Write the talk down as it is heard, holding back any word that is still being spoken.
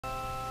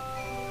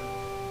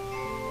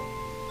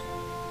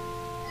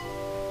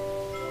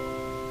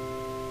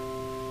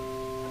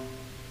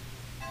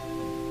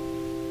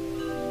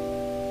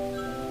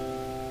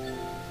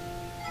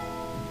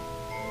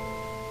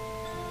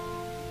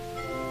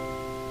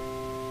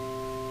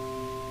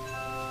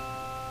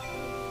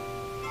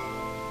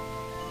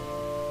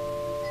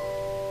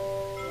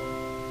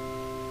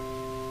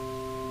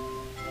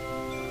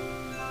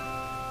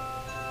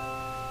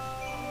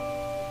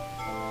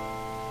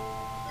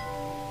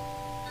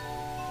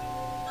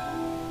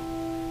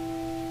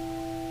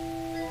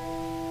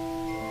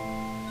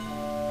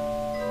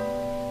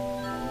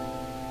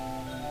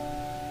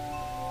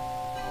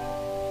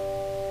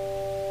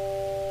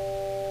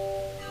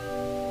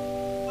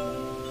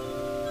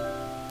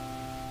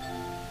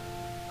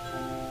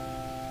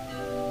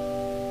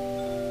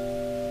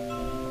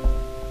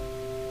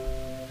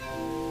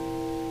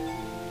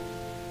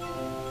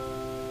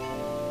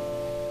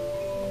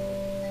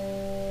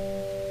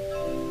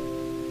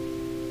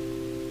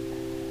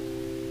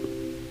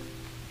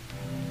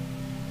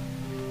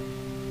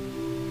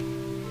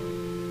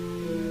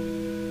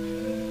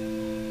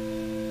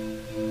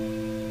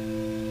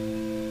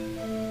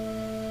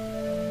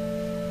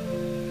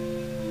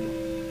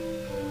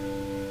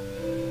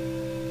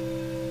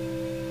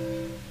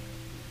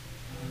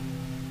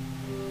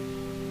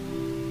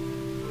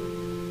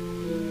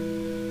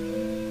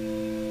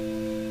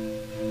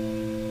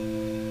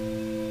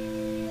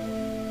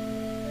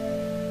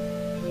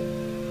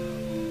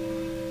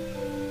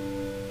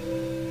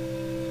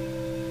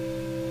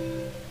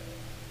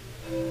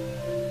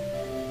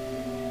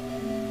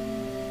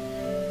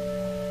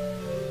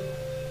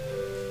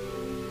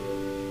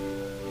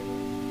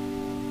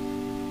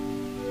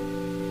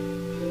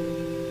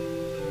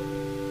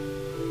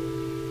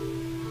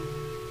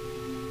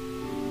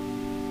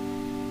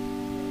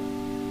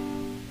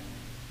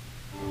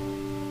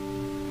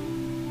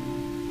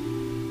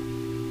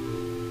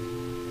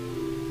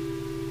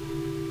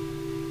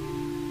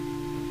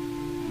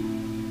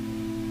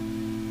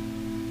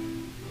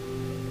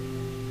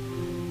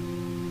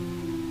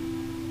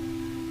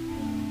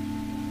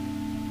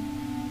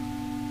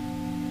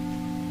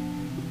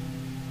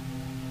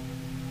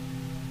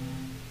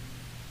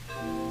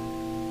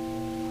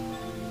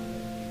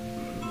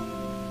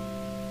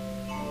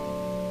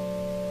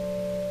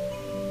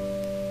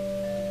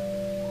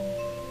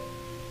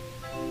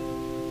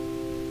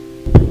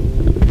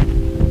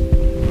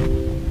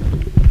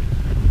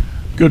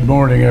Good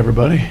morning,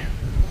 everybody.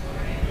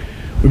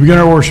 We begin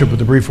our worship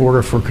with a brief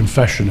order for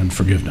confession and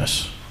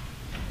forgiveness.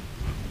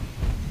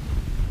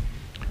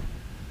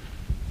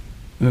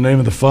 In the name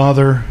of the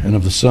Father, and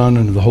of the Son,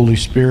 and of the Holy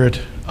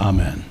Spirit,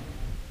 Amen.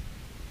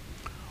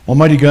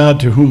 Almighty God,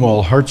 to whom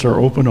all hearts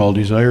are open, all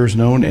desires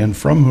known, and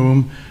from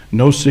whom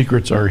no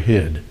secrets are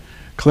hid,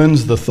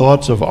 cleanse the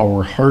thoughts of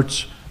our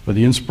hearts by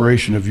the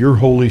inspiration of your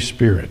Holy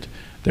Spirit,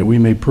 that we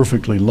may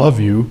perfectly love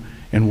you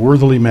and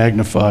worthily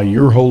magnify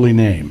your holy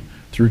name,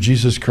 through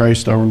Jesus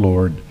Christ our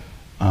Lord.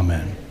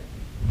 Amen.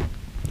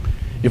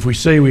 If we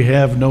say we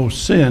have no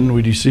sin,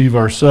 we deceive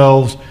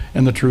ourselves,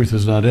 and the truth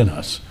is not in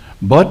us.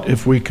 But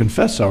if we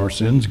confess our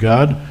sins,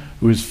 God,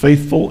 who is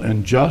faithful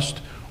and just,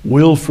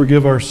 will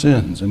forgive our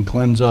sins and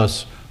cleanse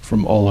us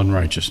from all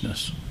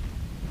unrighteousness.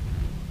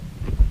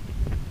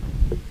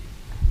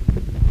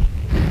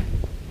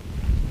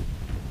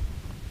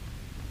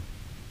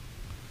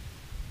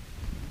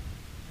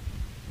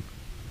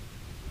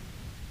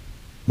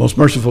 Most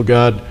merciful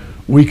God,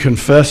 we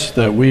confess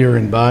that we are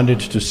in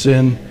bondage to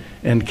sin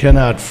and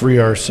cannot free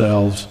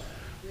ourselves.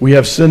 We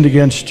have sinned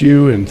against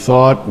you in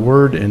thought,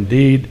 word, and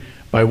deed,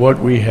 by what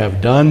we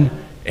have done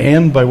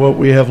and by what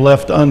we have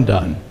left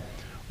undone.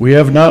 We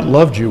have not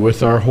loved you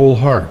with our whole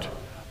heart.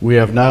 We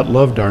have not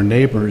loved our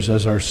neighbors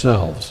as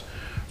ourselves.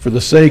 For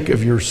the sake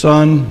of your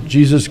Son,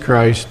 Jesus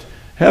Christ,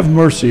 have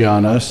mercy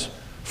on us,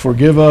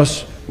 forgive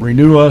us,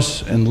 renew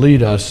us, and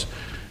lead us,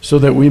 so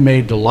that we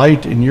may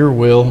delight in your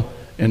will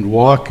and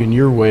walk in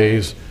your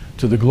ways,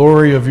 to the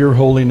glory of your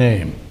holy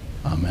name.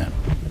 Amen.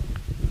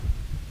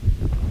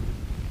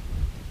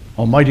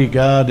 Almighty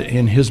God,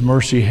 in his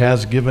mercy,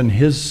 has given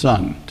his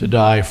Son to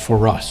die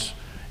for us,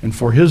 and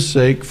for his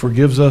sake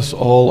forgives us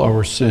all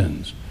our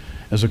sins.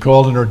 As a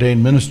called and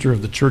ordained minister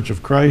of the Church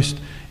of Christ,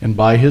 and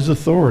by his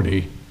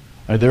authority,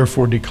 I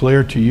therefore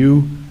declare to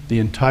you the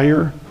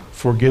entire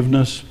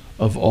forgiveness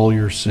of all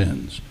your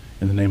sins.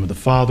 In the name of the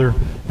Father,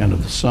 and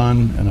of the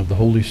Son, and of the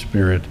Holy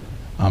Spirit.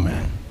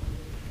 Amen.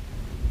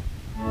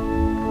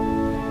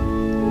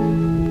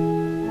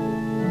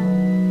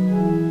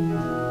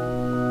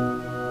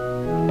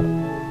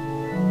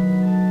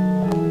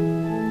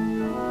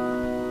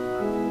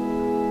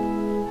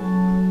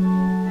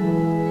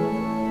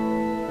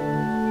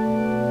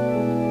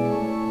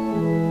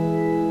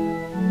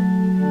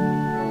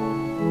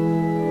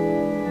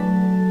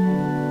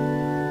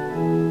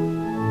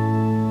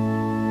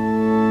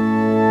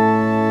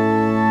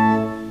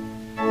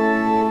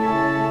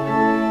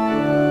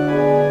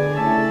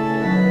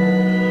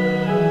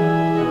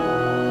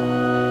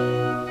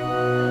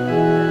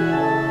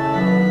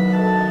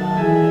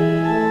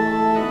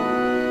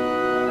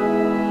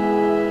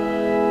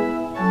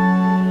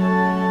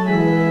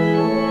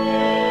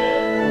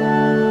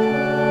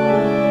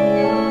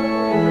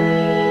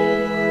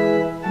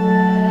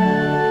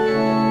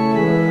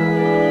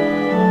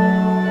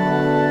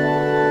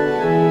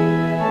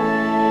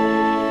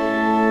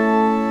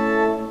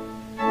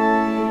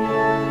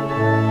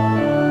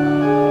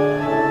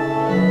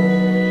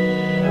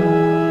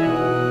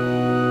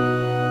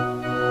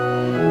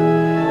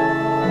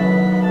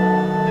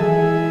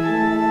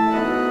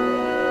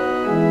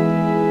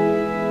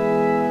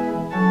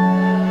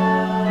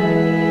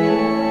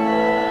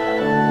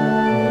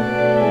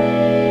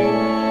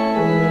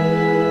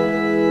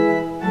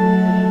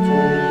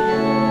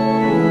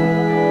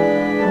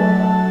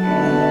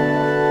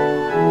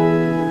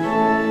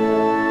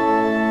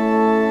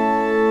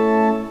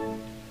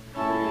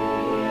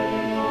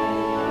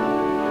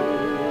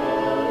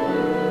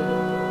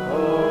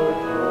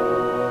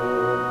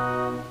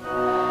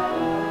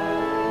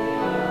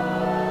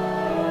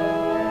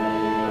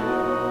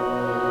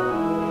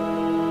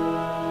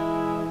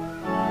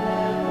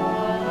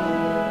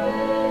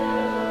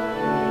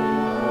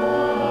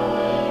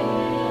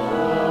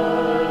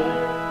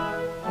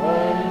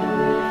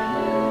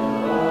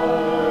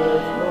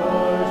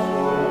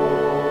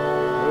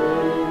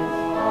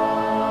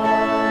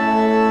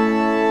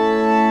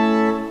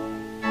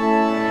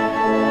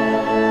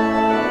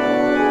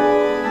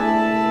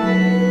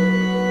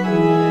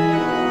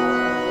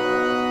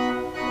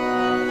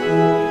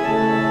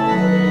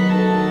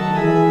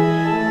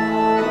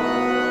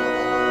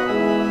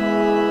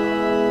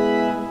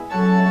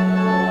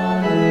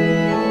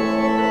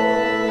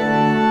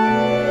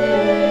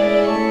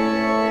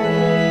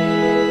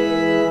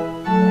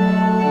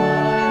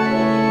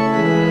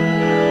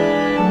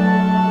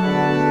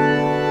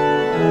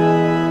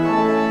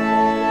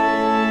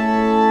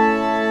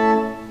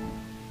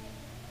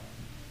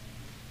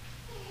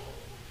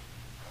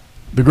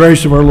 The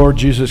grace of our Lord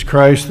Jesus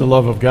Christ, the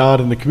love of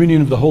God, and the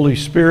communion of the Holy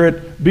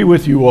Spirit be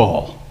with you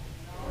all.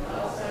 And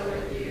also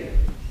with you.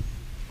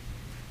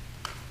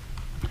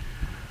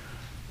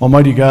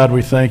 Almighty God,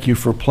 we thank you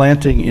for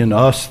planting in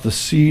us the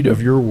seed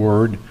of your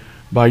word.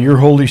 By your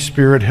Holy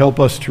Spirit, help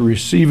us to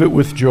receive it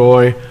with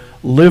joy,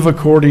 live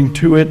according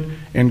to it,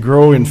 and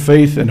grow in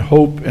faith and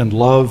hope and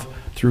love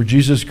through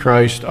Jesus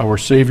Christ, our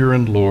Savior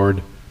and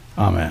Lord.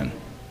 Amen.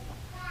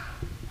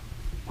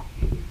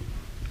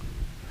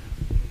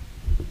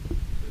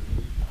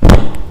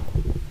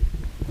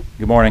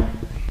 morning.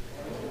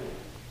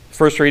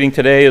 First reading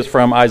today is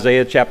from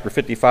Isaiah chapter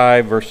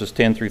 55, verses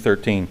 10 through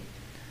 13.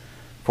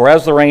 For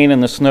as the rain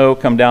and the snow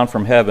come down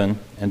from heaven,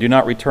 and do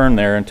not return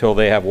there until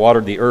they have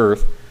watered the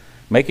earth,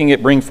 making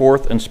it bring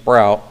forth and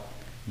sprout,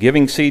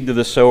 giving seed to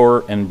the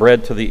sower and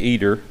bread to the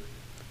eater,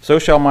 so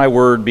shall my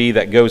word be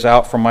that goes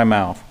out from my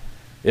mouth.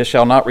 It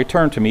shall not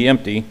return to me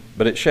empty,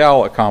 but it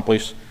shall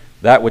accomplish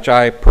that which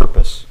I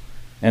purpose,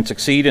 and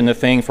succeed in the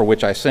thing for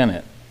which I sent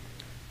it.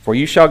 For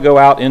you shall go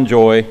out in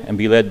joy and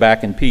be led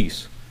back in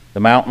peace. The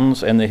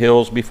mountains and the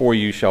hills before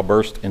you shall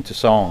burst into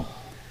song,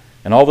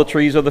 and all the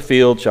trees of the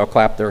field shall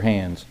clap their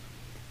hands.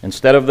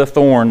 Instead of the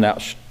thorn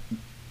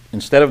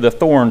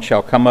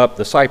shall come up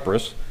the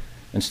cypress,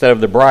 instead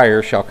of the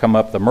brier shall come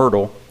up the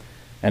myrtle,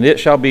 and it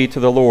shall be to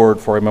the Lord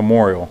for a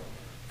memorial,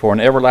 for an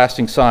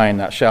everlasting sign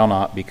that shall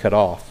not be cut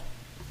off.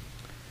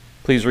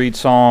 Please read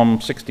Psalm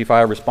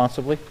 65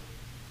 responsively.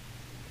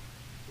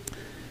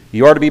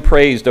 You are to be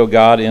praised, O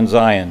God, in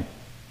Zion.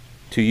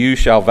 To you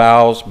shall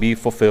vows be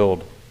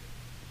fulfilled.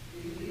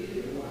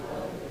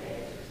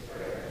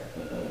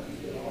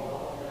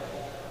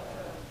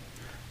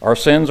 Our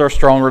sins are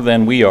stronger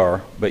than we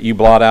are, but you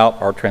blot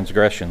out our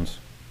transgressions.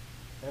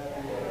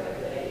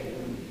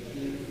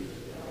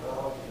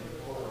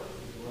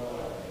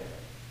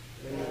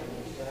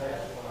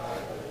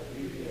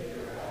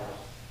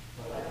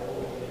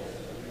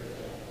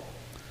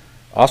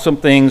 Awesome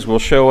things will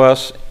show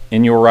us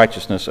in your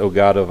righteousness, O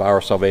God of our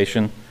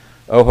salvation,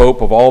 O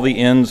hope of all the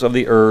ends of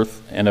the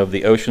earth and of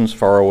the oceans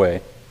far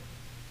away.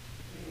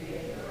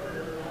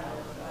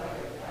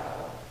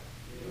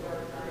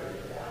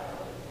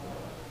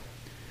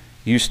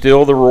 You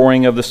still the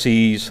roaring of the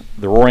seas,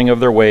 the roaring of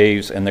their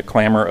waves, and the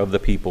clamor of the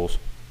peoples.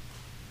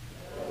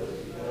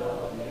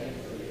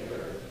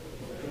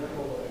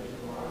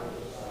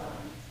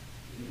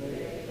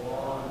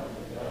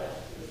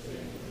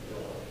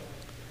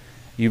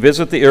 You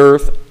visit the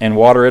earth and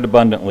water it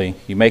abundantly.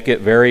 You make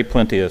it very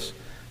plenteous.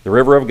 The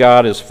river of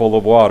God is full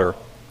of water.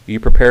 You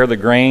prepare the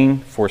grain,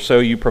 for so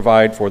you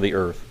provide for the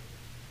earth.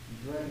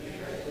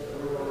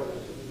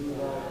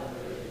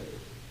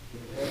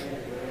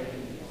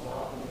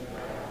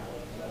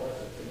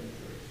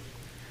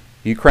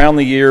 You crown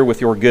the year with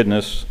your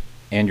goodness,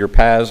 and your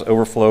paths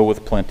overflow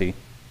with plenty.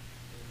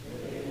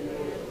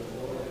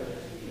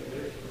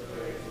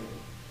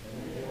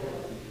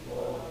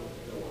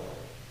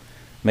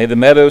 May the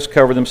meadows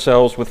cover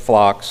themselves with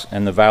flocks,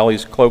 and the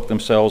valleys cloak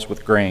themselves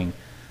with grain.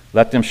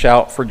 Let them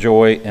shout for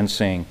joy and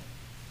sing.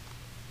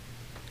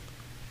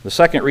 The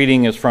second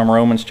reading is from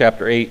Romans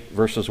chapter 8,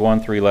 verses 1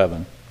 through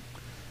 11.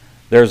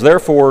 There is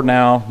therefore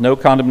now no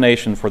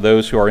condemnation for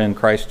those who are in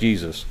Christ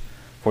Jesus.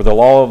 For the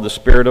law of the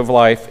Spirit of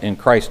life in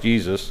Christ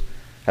Jesus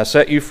has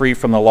set you free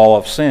from the law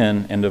of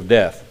sin and of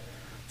death.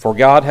 For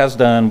God has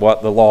done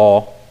what the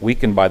law,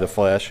 weakened by the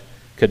flesh,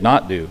 could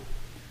not do,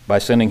 by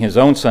sending his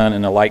own Son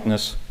in the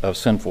likeness of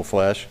sinful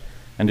flesh,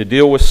 and to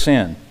deal with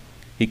sin.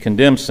 He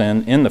condemned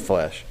sin in the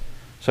flesh,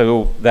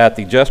 so that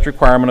the just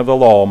requirement of the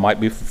law might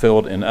be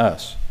fulfilled in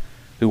us,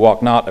 who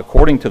walk not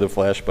according to the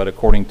flesh, but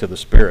according to the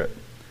Spirit.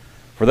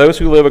 For those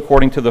who live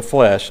according to the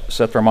flesh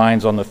set their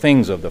minds on the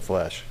things of the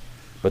flesh,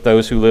 but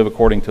those who live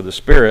according to the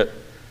Spirit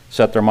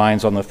set their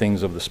minds on the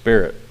things of the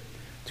Spirit.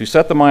 To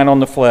set the mind on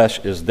the flesh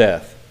is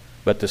death,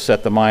 but to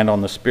set the mind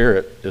on the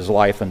Spirit is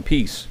life and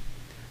peace.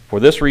 For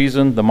this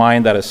reason, the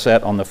mind that is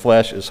set on the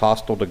flesh is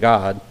hostile to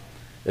God.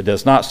 It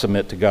does not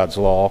submit to God's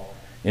law.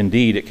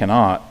 Indeed, it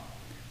cannot.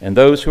 And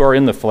those who are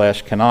in the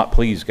flesh cannot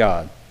please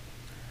God.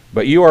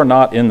 But you are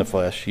not in the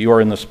flesh, you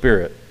are in the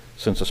Spirit,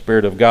 since the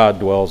Spirit of God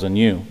dwells in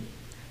you.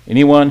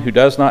 Anyone who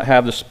does not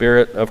have the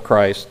Spirit of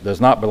Christ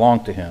does not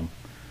belong to him.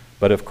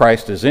 But if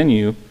Christ is in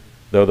you,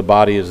 though the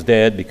body is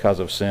dead because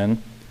of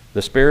sin,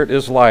 the Spirit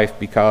is life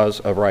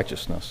because of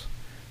righteousness.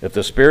 If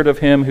the Spirit of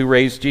him who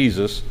raised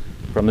Jesus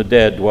from the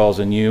dead dwells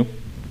in you,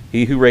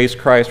 he who raised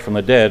Christ from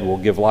the dead will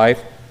give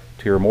life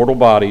to your mortal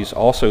bodies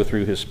also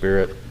through his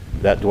Spirit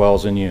that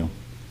dwells in you.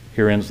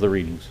 Here ends the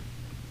readings.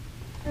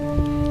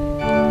 Whom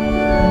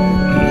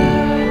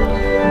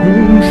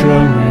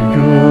shall we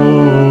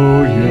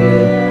go,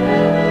 yet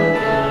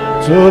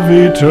of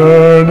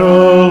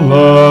eternal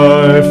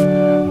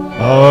life?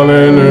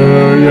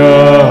 Hallelujah,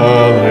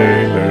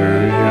 hallelujah.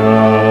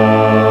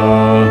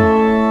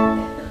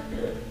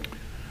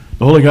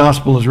 The Holy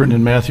Gospel is written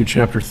in Matthew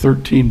chapter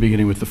 13,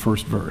 beginning with the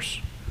first verse.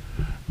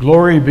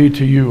 Glory be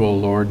to you, O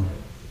Lord.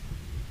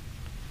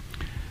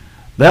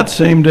 That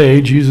same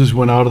day, Jesus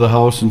went out of the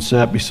house and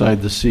sat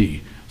beside the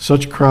sea.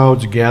 Great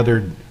crowds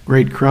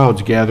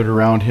gathered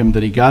around him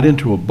that he got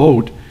into a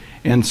boat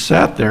and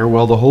sat there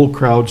while the whole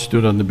crowd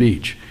stood on the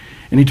beach.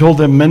 And he told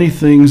them many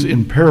things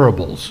in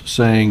parables,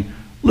 saying,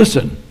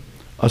 Listen,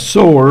 a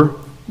sower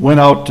went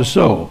out to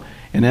sow,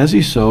 and as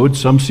he sowed,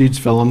 some seeds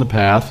fell on the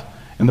path,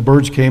 and the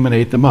birds came and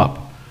ate them up.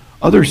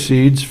 Other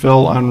seeds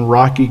fell on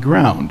rocky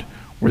ground,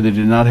 where they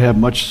did not have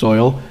much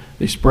soil.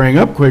 They sprang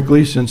up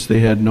quickly, since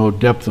they had no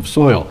depth of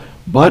soil.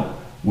 But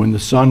when the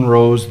sun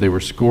rose, they were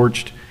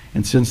scorched,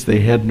 and since they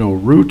had no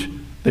root,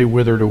 they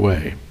withered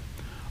away.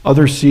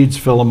 Other seeds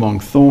fell among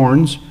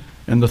thorns,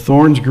 and the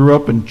thorns grew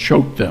up and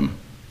choked them.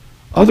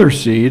 Other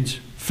seeds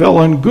fell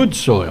on good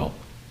soil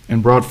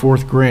and brought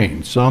forth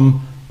grain,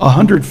 some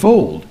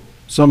 100-fold,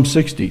 some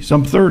 60,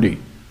 some 30.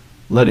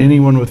 Let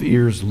anyone with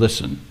ears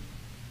listen.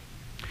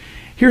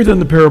 Hear then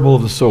the parable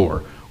of the sower.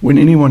 When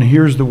anyone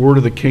hears the word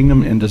of the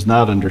kingdom and does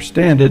not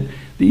understand it,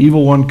 the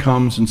evil one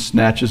comes and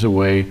snatches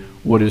away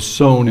what is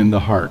sown in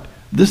the heart.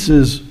 This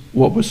is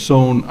what was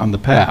sown on the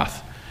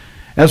path.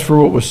 As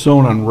for what was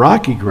sown on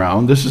rocky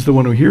ground, this is the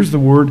one who hears the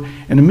word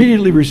and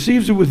immediately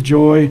receives it with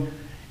joy,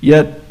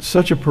 yet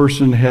such a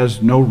person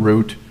has no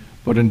root,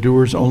 but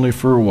endures only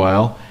for a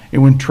while,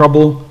 and when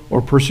trouble or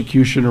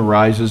persecution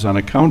arises on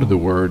account of the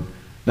word,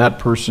 that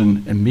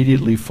person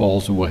immediately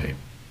falls away.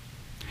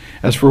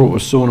 As for what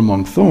was sown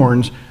among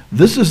thorns,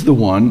 this is the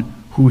one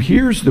who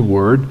hears the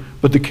word,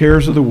 but the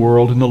cares of the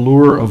world and the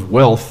lure of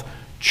wealth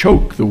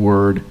choke the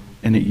word,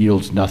 and it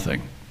yields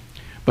nothing.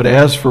 But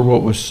as for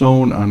what was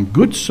sown on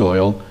good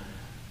soil,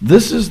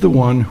 this is the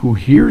one who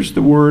hears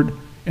the word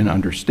and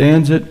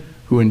understands it,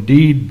 who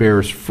indeed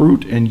bears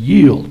fruit and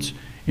yields,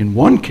 in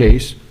one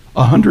case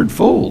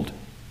 100-fold,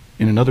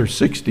 in another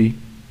 60,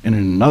 and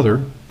in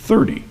another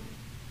 30.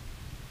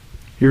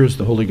 Here is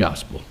the Holy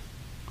Gospel.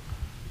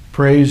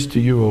 Praise to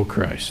you, O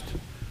Christ.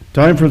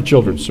 Time for the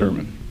children's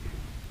sermon.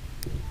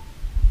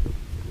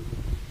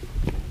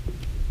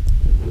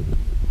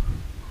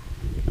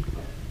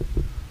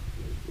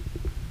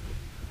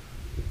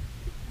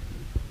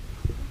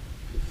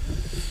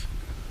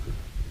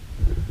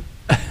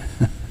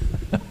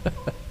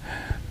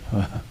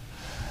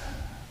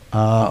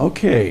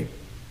 Okay,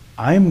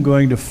 I'm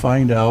going to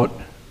find out.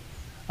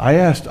 I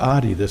asked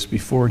Adi this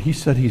before, and he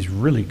said he's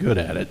really good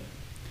at it.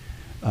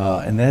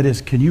 And that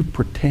is, can you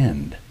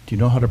pretend? Do you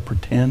know how to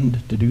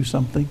pretend to do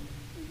something?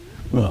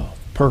 Well,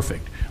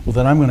 perfect. Well,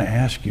 then I'm going to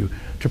ask you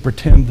to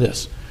pretend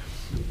this.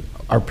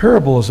 Our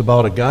parable is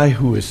about a guy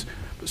who is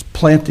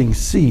planting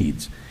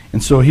seeds.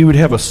 And so he would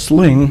have a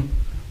sling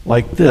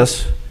like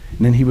this,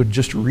 and then he would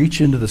just reach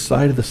into the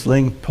side of the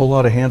sling, pull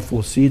out a handful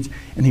of seeds,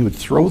 and he would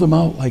throw them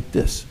out like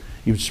this.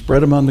 He would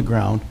spread them on the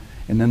ground,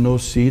 and then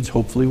those seeds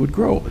hopefully would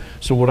grow.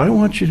 So what I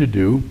want you to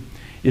do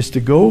is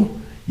to go,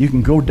 you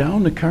can go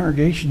down the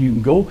congregation, you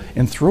can go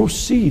and throw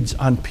seeds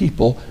on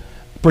people.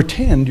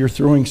 Pretend you're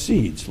throwing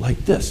seeds like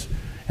this,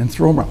 and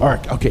throw them. All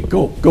right, okay,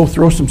 go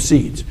throw some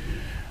seeds.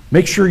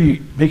 Make sure you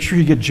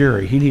get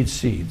Jerry. He needs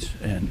seeds.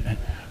 And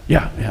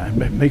yeah,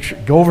 make sure,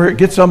 go over,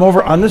 get some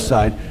over on this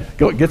side.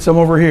 Go get some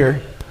over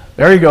here.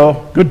 There you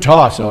go. Good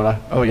toss,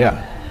 Oda. Oh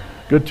yeah,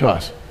 good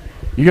toss.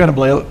 You got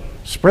to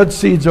spread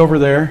seeds over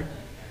there.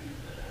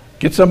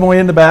 Get some away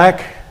in the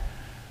back.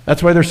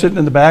 That's why they're sitting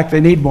in the back.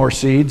 They need more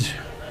seeds.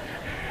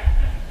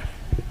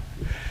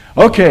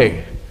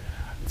 Okay,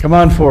 come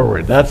on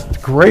forward. That's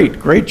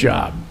great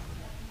job.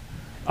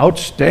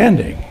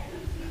 Outstanding.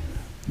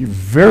 You're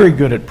very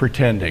good at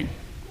pretending.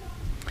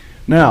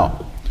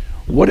 Now,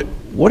 what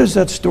does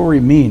that story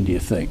mean, do you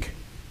think?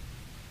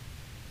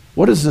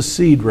 What does the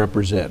seed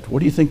represent? What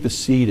do you think the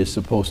seed is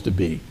supposed to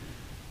be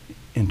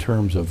in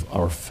terms of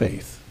our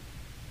faith?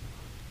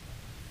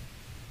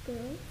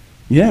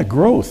 Yeah,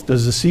 growth.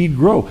 Does the seed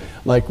grow?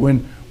 Like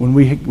when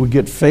we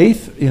get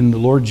faith in the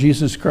Lord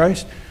Jesus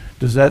Christ,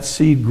 does that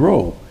seed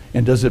grow?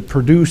 And does it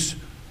produce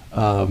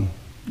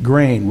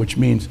grain, which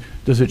means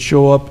does it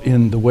show up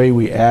in the way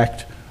we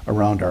act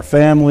around our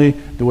family,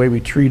 the way we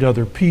treat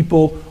other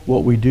people,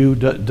 what we do?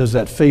 Does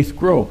that faith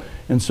grow?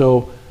 And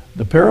so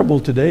the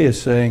parable today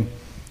is saying,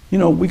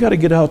 we got to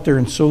get out there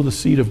and sow the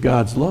seed of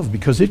God's love,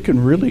 because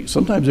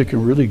sometimes it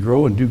can really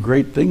grow and do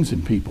great things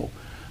in people.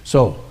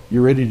 So,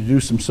 you ready to do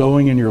some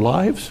sowing in your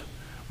lives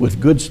with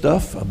good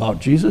stuff about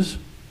Jesus?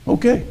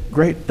 Okay,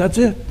 great. That's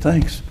it.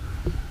 Thanks.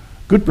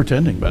 Good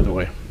pretending, by the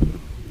way.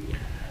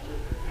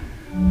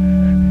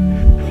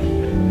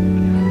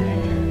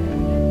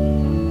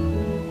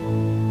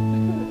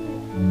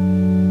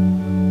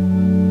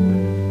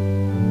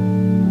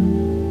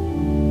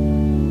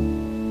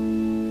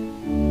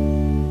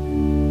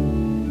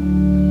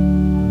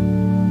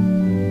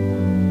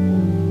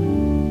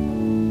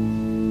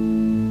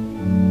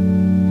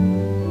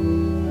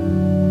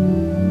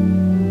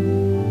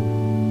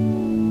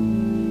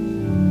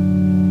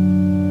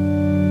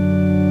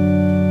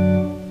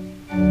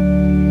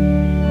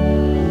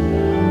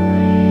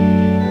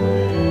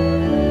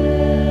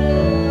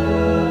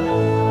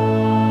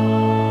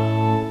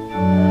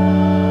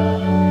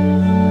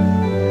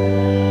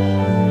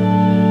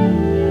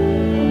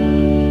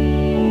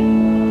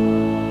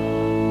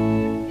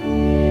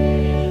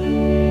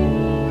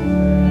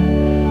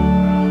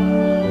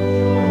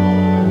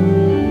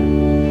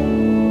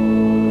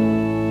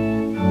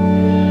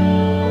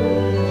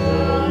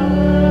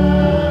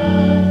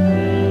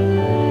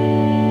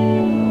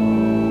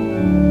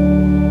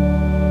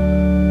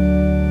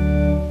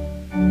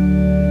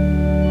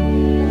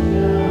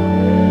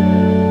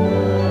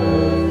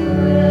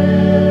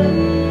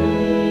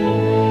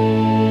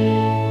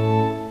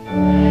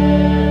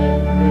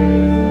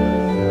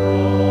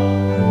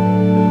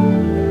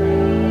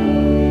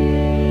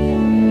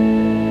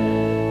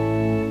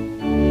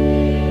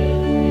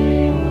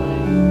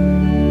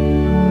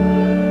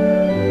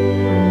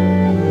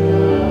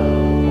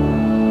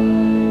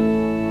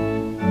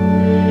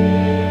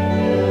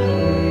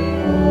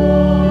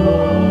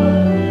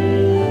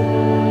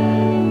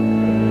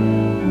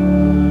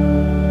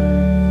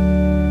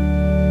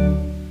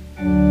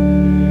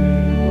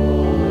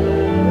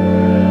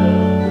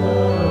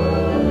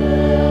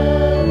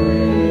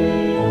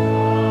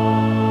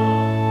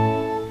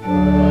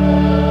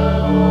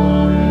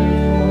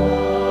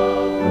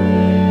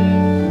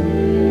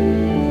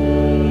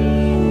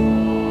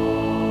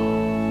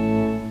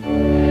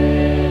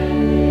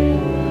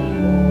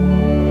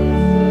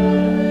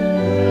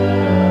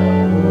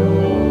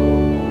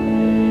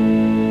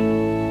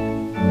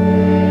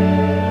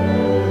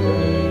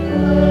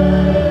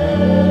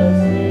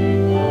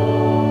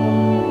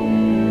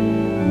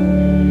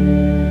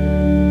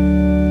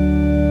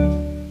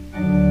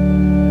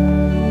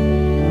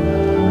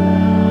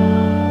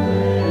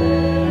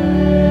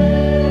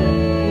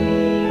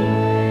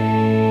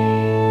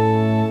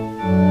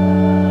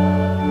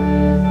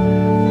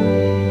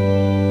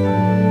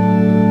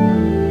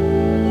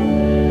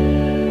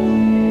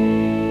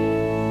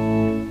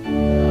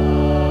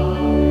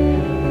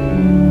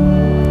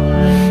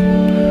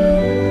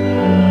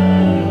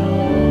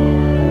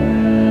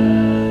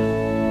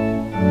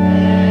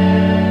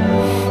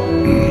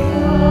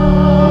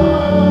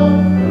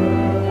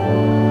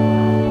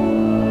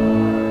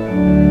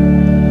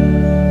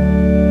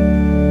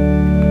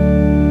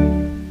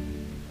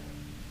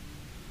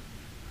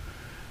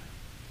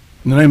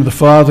 In the name of the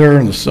Father,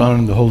 and the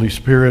Son, and the Holy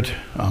Spirit,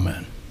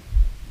 amen.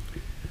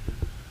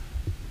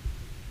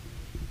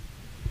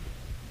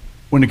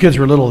 When the kids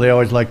were little, they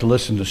always liked to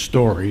listen to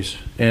stories,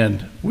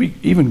 and we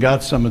even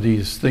got some of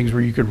these things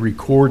where you could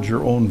record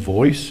your own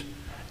voice,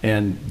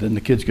 and then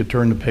the kids could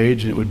turn the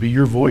page, and it would be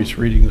your voice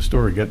reading the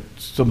story. Got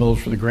some of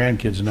those for the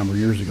grandkids a number of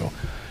years ago.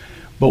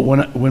 But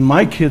when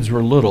my kids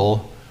were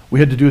little, we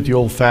had to do it the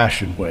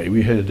old-fashioned way.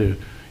 We had to,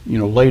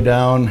 lay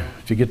down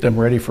to get them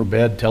ready for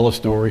bed, tell a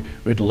story.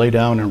 We had to lay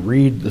down and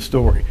read the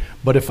story.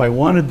 But if I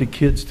wanted the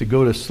kids to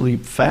go to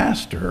sleep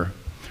faster,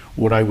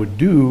 what I would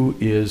do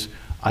is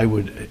I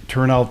would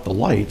turn out the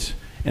lights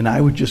and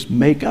I would just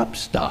make up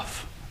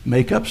stuff,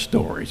 make up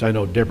stories. I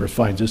know Deborah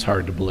finds this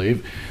hard to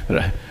believe,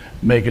 that I'm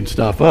making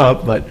stuff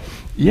up, but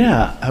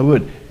yeah, I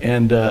would.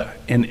 And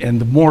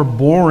the more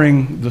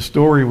boring the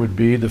story would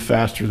be, the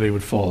faster they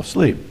would fall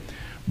asleep.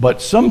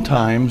 But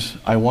sometimes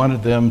I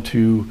wanted them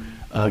to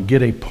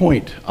get a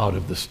point out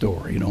of the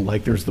story,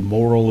 like there's the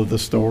moral of the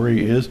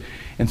story is.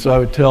 And so I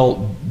would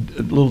tell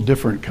little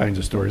different kinds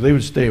of stories. They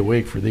would stay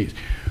awake for these.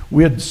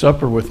 We had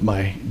supper with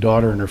my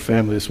daughter and her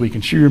family this week,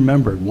 and she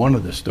remembered one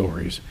of the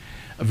stories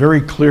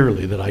very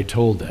clearly that I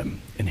told them.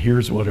 And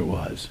here's what it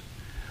was.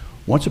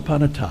 Once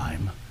upon a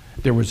time,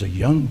 there was a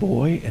young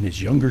boy and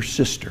his younger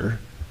sister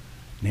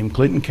named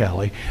Clinton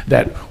Callie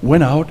that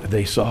went out.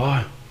 They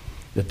saw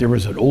that there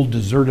was an old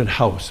deserted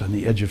house on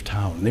the edge of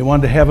town. And they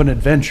wanted to have an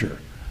adventure.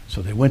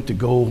 So they went to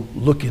go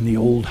look in the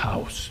old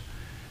house,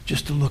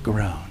 just to look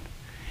around.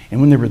 And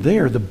when they were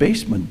there, the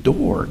basement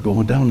door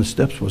going down the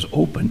steps was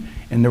open,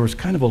 and there was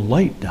kind of a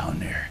light down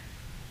there.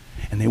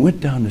 And they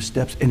went down the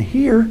steps, and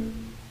here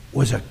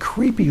was a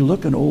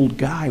creepy-looking old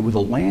guy with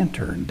a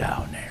lantern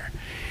down there.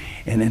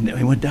 And then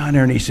they went down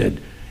there, and he said,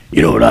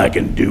 "You know what I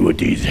can do with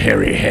these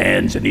hairy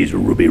hands and these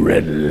ruby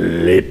red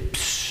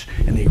lips?"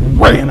 And they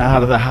ran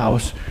out of the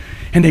house,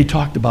 and they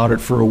talked about it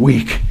for a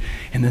week.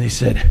 And then they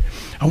said,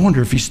 "I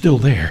wonder if he's still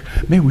there.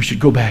 Maybe we should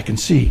go back and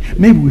see.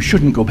 Maybe we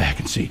shouldn't go back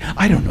and see.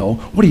 I don't know.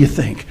 What do you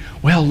think?"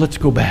 "Well, let's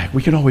go back.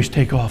 We can always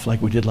take off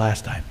like we did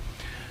last time."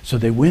 So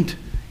they went,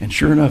 and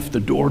sure enough,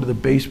 the door to the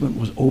basement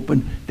was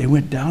open. They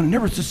went down, and there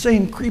was the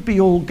same creepy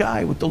old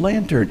guy with the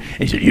lantern. And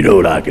he said, "You know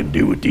what I can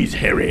do with these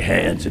hairy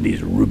hands and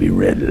these ruby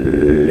red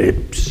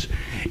lips?"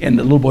 And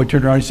the little boy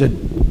turned around and said,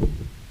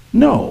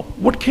 "No,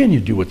 what can you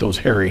do with those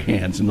hairy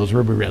hands and those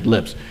ruby red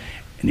lips?"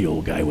 And the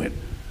old guy went,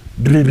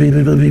 and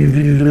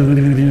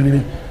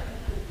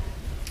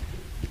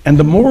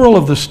the moral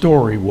of the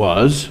story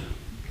was,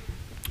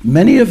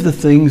 many of the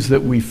things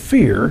that we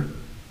fear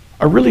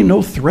are really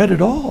no threat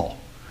at all.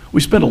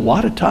 We spend a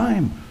lot of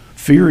time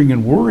fearing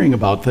and worrying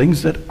about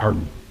things that are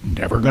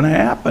never going to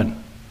happen.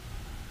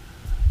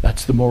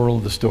 That's the moral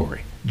of the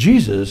story.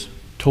 Jesus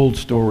told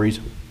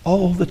stories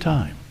all the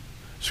time.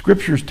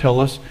 Scriptures tell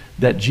us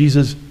that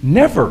Jesus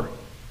never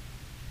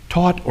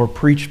taught or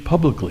preached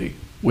publicly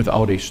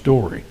without a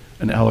story,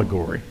 an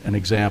allegory, an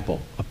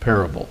example, a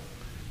parable.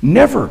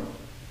 Never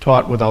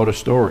taught without a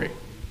story.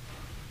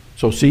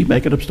 So see,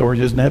 making up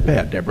stories isn't that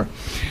bad, Deborah.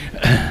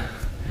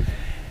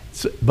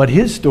 But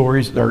his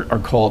stories are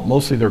called,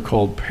 mostly they're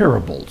called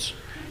parables.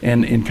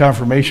 And in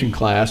confirmation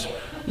class,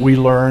 we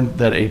learned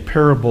that a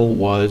parable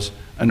was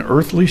an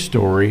earthly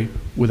story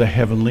with a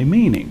heavenly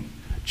meaning.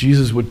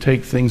 Jesus would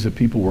take things that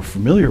people were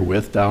familiar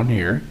with down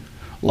here,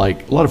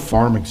 like a lot of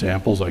farm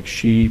examples like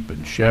sheep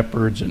and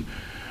shepherds and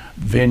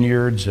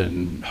vineyards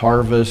and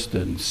harvest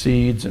and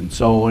seeds and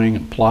sowing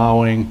and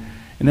plowing.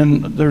 And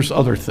then there's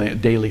other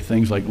daily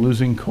things like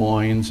losing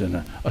coins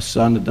and a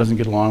son that doesn't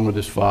get along with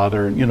his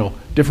father and,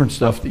 different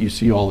stuff that you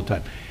see all the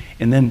time.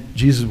 And then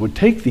Jesus would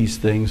take these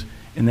things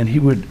and then he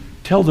would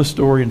tell the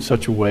story in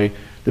such a way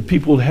that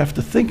people would have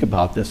to think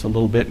about this a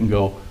little bit and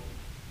go,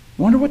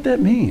 I wonder what that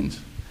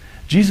means.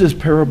 Jesus'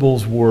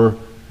 parables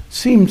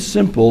seemed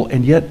simple,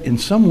 and yet in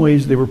some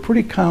ways they were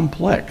pretty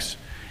complex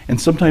and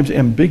sometimes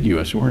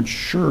ambiguous. We weren't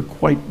sure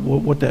quite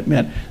what that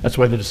meant. That's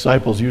why the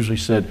disciples usually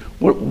said,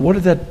 what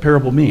did that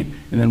parable mean?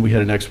 And then we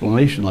had an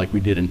explanation like we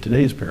did in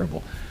today's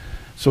parable.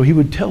 So he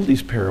would tell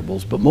these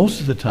parables, but most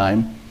of the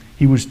time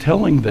he was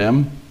telling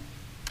them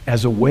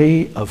as a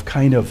way of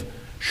kind of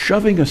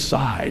shoving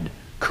aside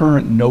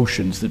current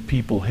notions that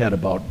people had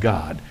about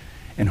God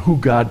and who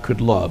God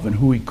could love and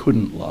who he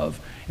couldn't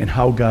love and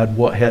how God,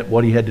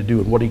 what he had to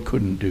do and what he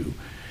couldn't do.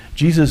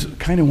 Jesus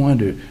kind of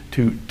wanted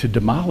to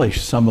demolish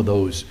some of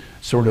those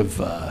sort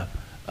of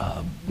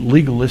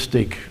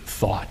legalistic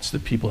thoughts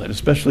that people had,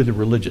 especially the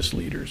religious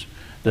leaders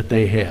that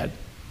they had.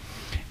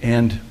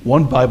 And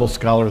one Bible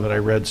scholar that I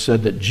read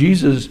said that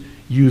Jesus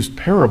used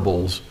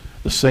parables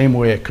the same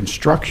way a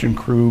construction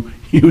crew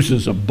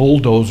uses a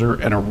bulldozer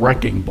and a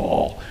wrecking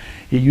ball.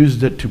 He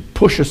used it to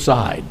push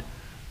aside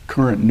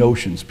current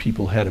notions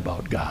people had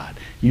about God.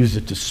 He used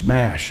it to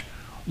smash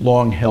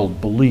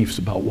long-held beliefs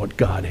about what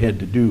God had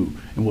to do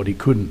and what he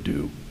couldn't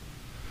do.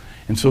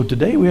 And so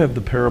today we have the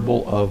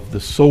parable of the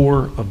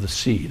sower of the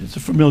seed. It's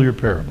a familiar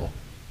parable.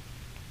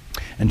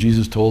 And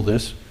Jesus told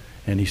this,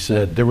 and he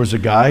said, there was a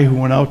guy who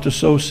went out to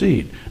sow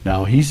seed.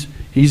 Now he's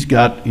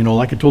got,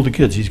 like I told the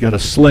kids, he's got a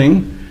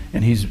sling,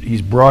 and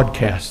he's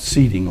broadcast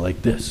seeding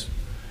like this.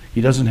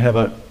 He doesn't have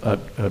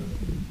a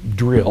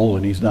drill,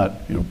 and he's not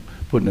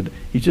putting it.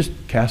 He's just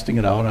casting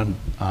it out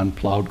on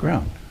plowed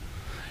ground.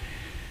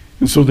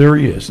 And so there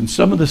he is. And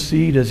some of the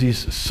seed, as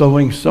he's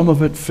sowing, some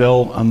of it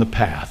fell on the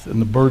path,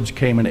 and the birds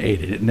came and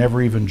ate it. It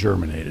never even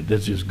germinated.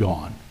 It's just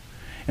gone.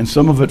 And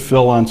some of it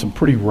fell on some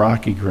pretty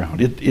rocky ground.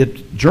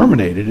 It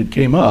germinated. It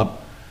came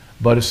up,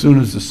 but as soon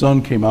as the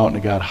sun came out and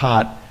it got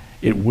hot,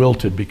 it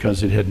wilted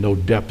because it had no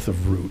depth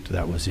of root.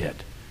 That was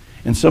it.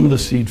 And some of the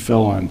seed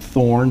fell on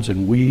thorns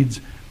and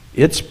weeds.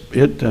 It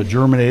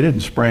germinated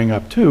and sprang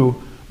up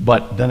too,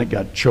 but then it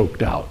got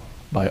choked out.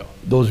 By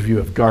those of you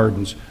who have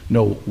gardens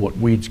know what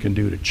weeds can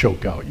do to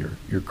choke out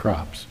your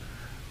crops.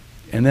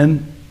 And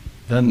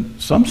then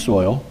some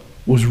soil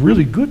was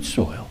really good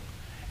soil,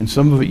 and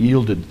some of it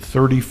yielded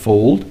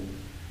 30-fold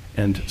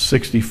and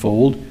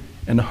 60-fold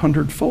and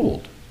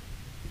 100-fold.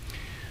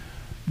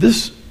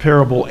 This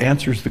parable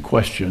answers the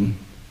question,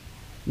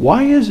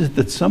 why is it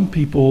that some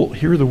people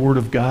hear the word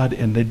of God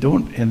and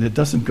it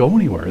doesn't go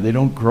anywhere? They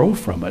don't grow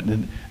from it,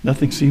 and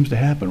nothing seems to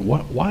happen.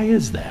 Why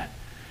is that?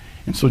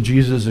 And so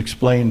Jesus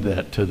explained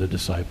that to the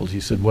disciples. He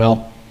said,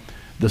 well,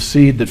 the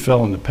seed that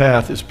fell in the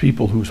path is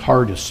people whose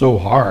heart is so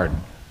hard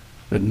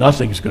that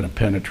nothing's going to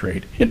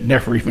penetrate. It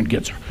never even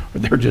gets,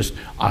 they're just,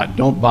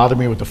 don't bother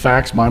me with the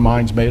facts, my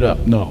mind's made up.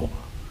 No.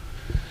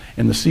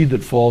 And the seed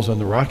that falls on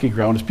the rocky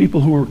ground is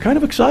people who are kind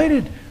of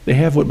excited. They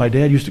have what my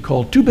dad used to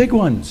call two big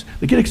ones.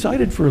 They get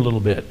excited for a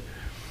little bit.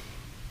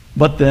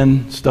 But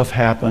then stuff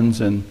happens,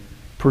 and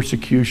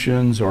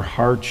persecutions or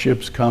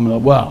hardships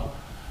come. Well,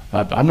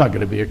 I'm not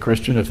going to be a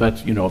Christian if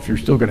that's, if you're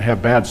still going to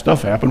have bad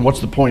stuff happen,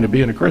 what's the point of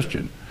being a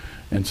Christian?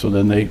 And so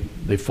then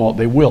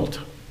they wilt.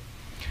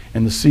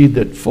 And the seed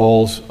that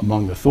falls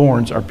among the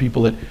thorns are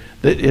people that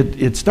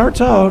it starts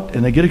out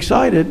and they get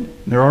excited, and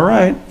they're all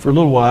right for a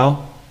little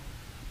while,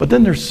 but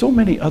then there's so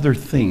many other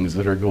things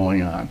that are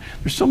going on.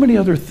 There's so many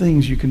other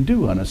things you can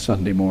do on a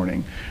Sunday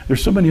morning.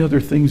 There's so many other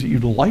things that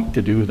you'd like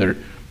to do that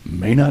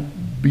may not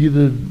be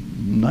the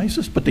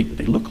nicest, but they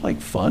look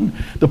like fun.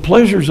 The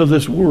pleasures of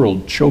this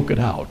world choke it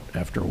out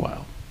after a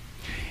while.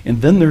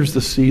 And then there's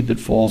the seed that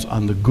falls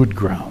on the good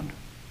ground.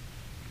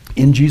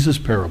 In Jesus'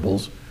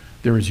 parables,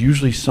 there is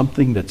usually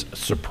something that's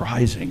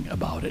surprising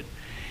about it.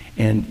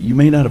 And you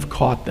may not have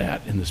caught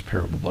that in this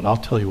parable, but I'll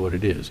tell you what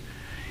it is.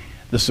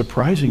 The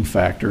surprising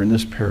factor in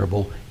this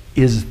parable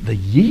is the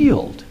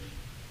yield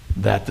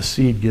that the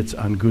seed gets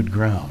on good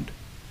ground.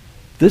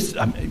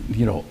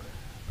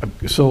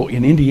 So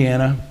in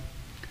Indiana,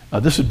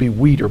 this would be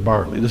wheat or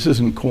barley. This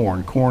isn't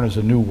corn. Corn is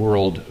a New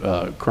World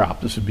crop.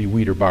 This would be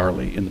wheat or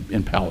barley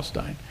in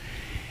Palestine.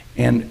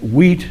 And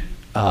wheat,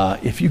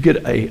 if you get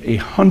a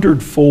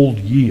 100-fold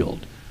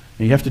yield,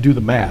 and you have to do the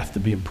math to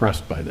be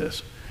impressed by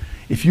this.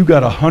 If you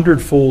got a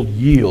 100-fold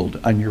yield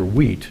on your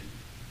wheat,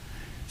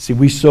 see,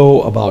 we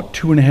sow about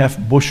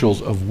 2.5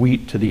 bushels of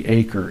wheat to the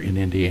acre in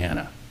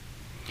Indiana.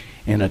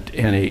 And a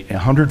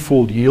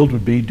 100-fold yield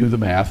would be, do the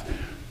math,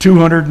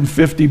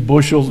 250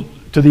 bushels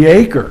to the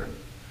acre.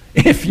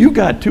 If you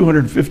got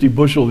 250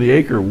 bushel to the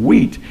acre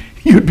wheat,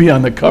 you'd be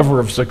on the cover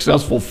of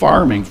Successful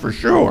Farming for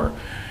sure.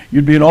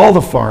 You'd be in all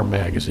the farm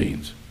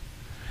magazines.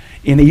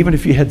 And even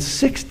if you had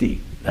 60,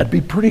 that'd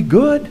be pretty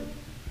good.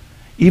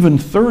 Even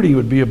 30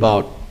 would be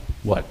about,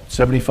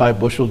 75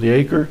 bushel to the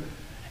acre?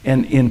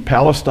 And in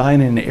Palestine,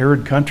 in an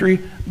arid country,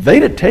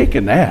 they'd have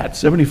taken that,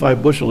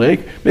 75 bushel to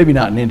acre. Maybe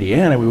not in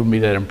Indiana, we wouldn't be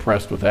that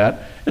impressed with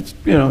that. It's,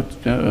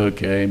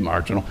 okay,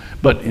 marginal.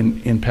 But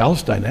in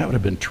Palestine, that would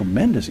have been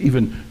tremendous,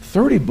 even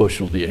 30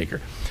 bushel to the acre.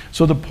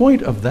 So the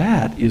point of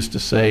that is to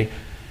say,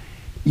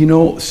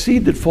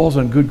 seed that falls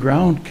on good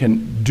ground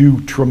can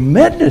do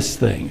tremendous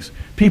things.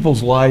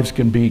 People's lives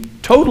can be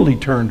totally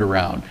turned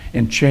around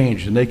and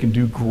changed, and they can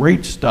do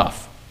great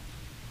stuff.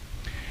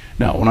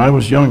 Now, when I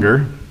was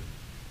younger,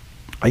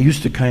 I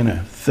used to kind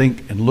of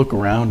think and look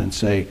around and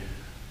say,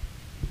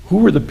 who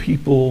were the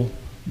people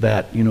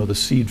that, the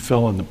seed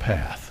fell in the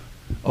path?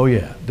 Oh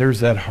yeah, there's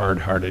that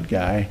hard-hearted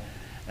guy.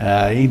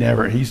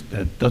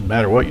 It doesn't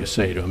matter what you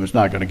say to him, it's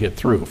not going to get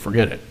through,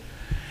 forget it.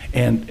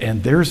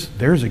 And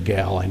there's a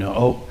gal I know,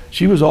 oh,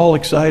 she was all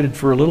excited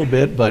for a little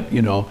bit, but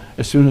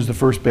as soon as the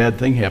first bad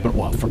thing happened,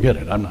 well, forget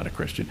it, I'm not a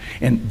Christian.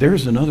 And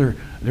there's another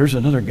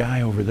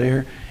guy over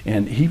there,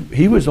 and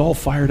he was all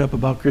fired up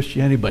about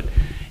Christianity, but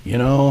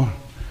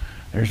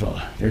there's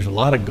a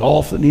lot of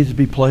golf that needs to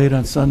be played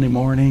on Sunday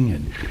morning,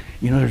 and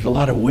there's a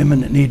lot of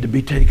women that need to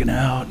be taken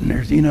out, and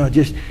there's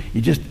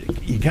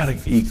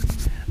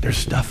there's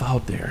stuff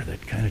out there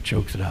that kind of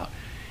chokes it out.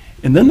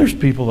 And then there's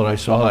people that I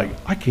saw,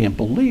 I can't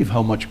believe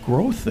how much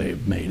growth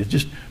they've made. It's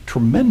just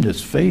tremendous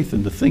faith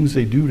in the things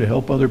they do to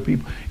help other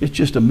people. It's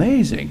just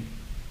amazing.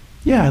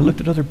 Yeah, I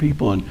looked at other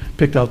people and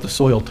picked out the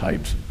soil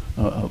types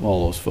of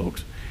all those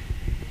folks.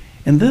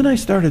 And then I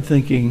started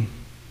thinking,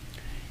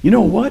 you know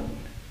what?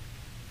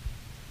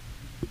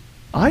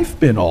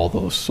 I've been all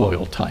those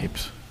soil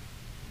types.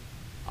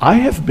 I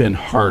have been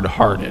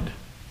hard-hearted.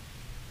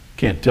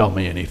 Can't tell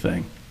me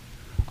anything.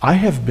 I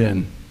have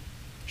been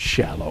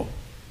shallow.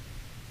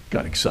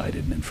 Got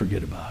excited and then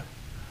forget about it.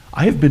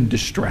 I have been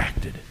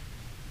distracted,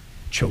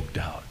 choked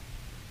out.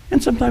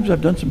 And sometimes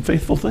I've done some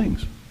faithful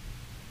things.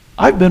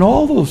 I've been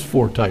all those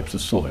 4 types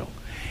of soil.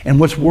 And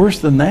what's worse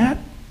than that,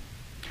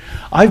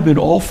 I've been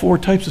all 4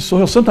 types of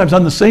soil, sometimes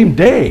on the same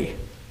day.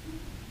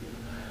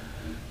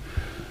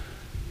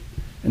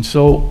 And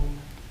so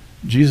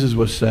Jesus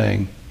was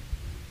saying,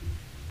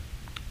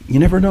 you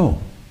never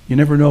know. You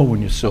never know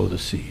when you sow the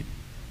seed.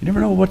 You never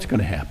know what's going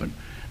to happen.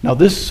 Now,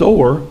 this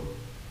sower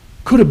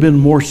could have been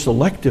more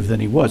selective than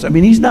he was. I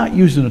mean, he's not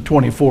using a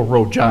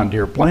 24-row John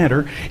Deere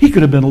planter. He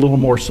could have been a little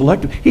more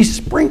selective. He's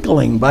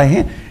sprinkling by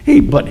hand.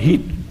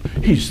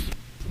 He's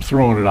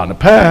throwing it on the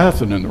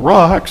path and in the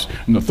rocks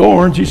and the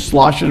thorns. He's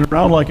sloshing it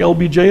around like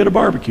LBJ at a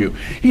barbecue.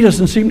 He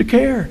doesn't seem to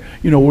care,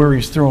 where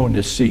he's throwing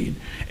his seed.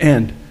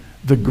 And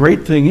the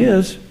great thing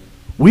is,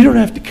 we don't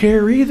have to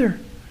care either.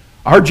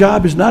 Our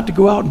job is not to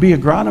go out and be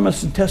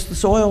agronomists and test the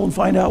soil and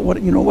find out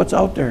what's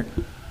out there.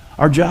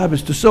 Our job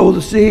is to sow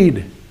the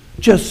seed.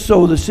 Just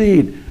sow the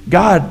seed.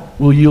 God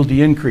will yield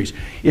the increase.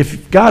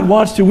 If God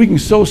wants to, we can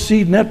sow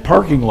seed in that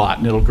parking lot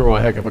and it'll grow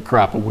a heck of a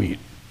crop of wheat.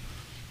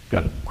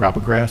 Got a crop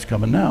of grass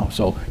coming now,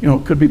 so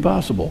it could be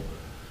possible.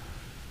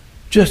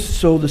 Just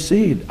sow the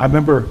seed. I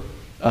remember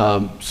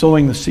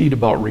sowing the seed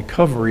about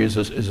recovery is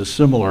a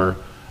similar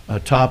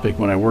topic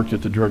when I worked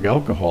at the drug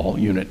alcohol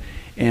unit.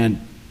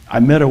 And I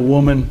met a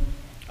woman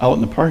out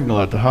in the parking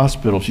lot at the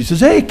hospital. She says,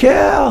 "Hey,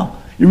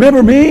 Cal, you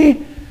remember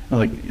me?" I'm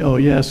like, "Oh,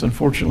 yes,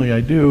 unfortunately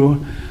I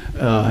do."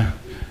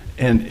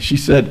 And she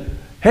said,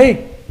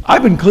 "Hey,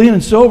 I've been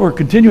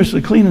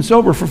continuously clean and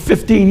sober for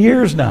 15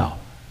 years now."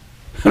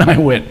 And I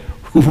went,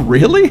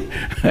 "Really?"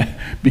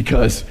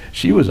 Because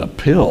she was a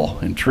pill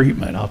in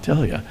treatment, I'll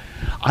tell you.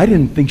 I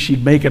didn't think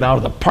she'd make it out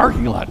of the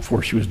parking lot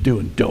before she was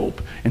doing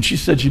dope. And she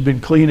said she'd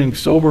been clean and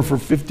sober for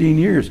 15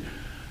 years.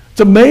 It's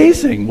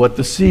amazing what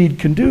the seed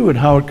can do and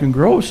how it can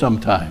grow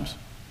sometimes.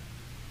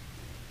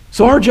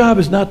 So our job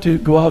is not to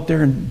go out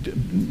there and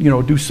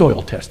do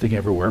soil testing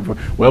everywhere.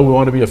 Well, we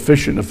want to be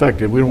efficient and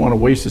effective. We don't want to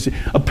waste the seed.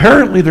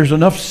 Apparently there's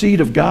enough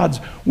seed of God's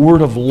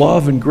word of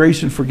love and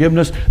grace and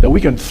forgiveness that we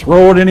can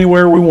throw it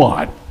anywhere we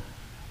want.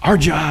 Our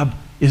job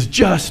is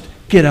just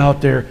get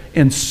out there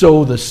and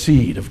sow the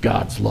seed of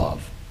God's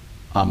love.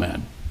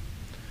 Amen.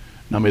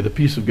 Now may the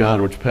peace of God,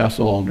 which passes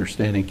all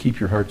understanding, keep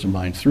your hearts and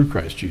minds through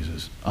Christ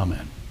Jesus.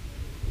 Amen.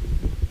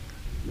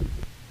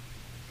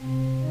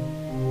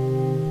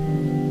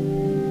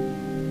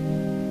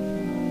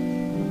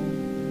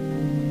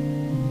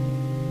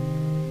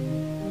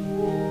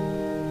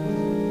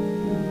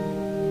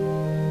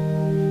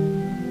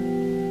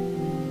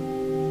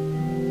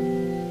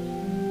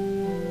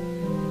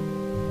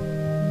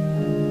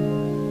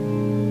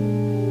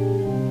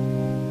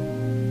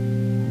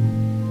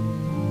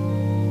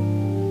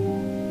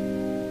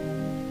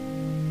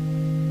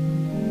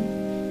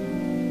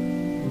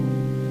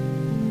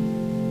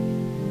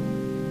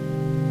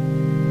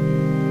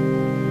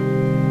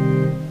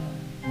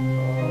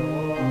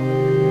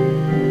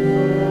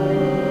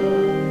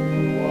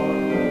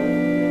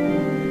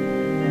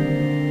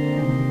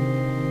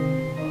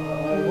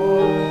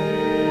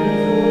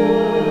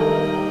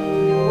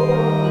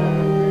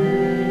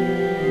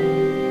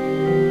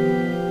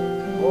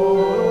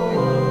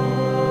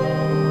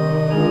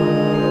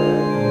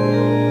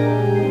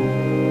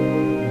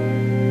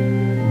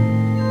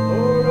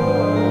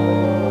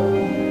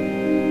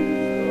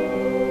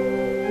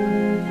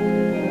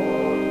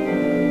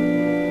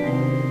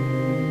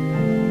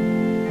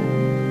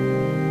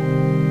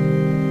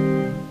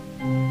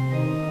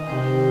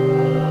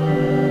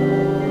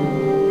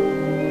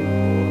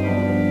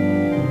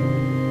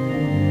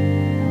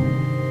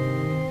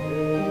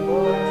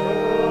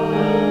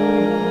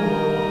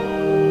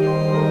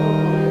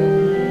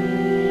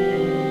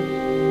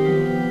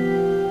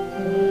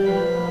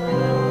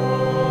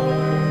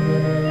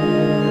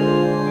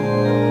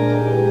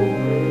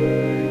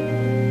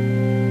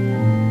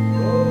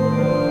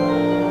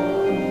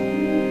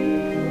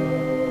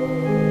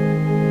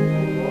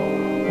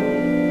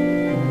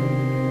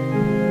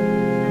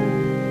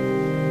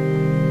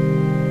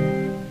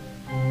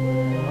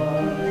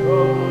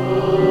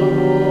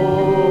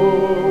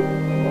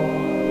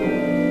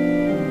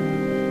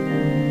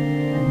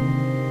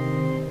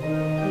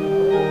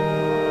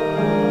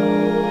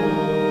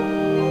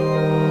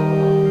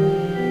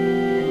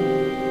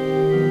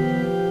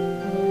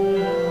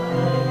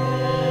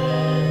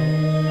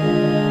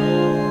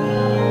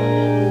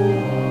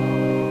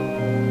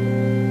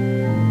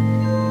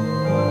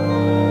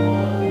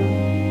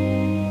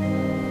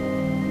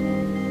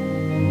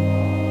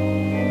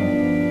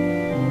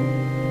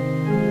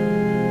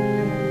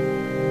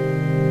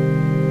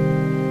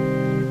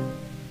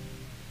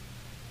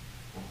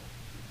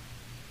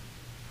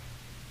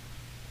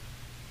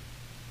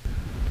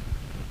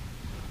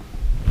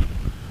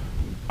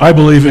 I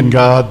believe in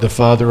God, the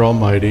Father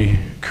Almighty,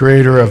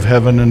 creator of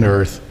heaven and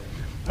earth.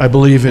 I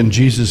believe in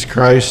Jesus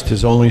Christ,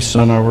 his only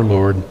Son, our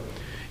Lord.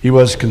 He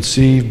was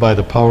conceived by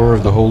the power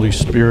of the Holy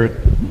Spirit.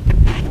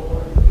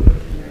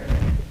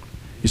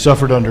 He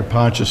suffered under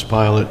Pontius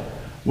Pilate,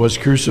 was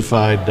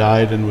crucified,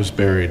 died, and was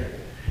buried.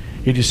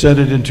 He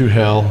descended into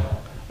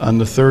hell. On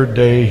the third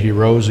day he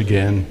rose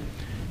again.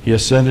 He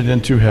ascended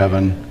into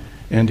heaven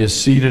and is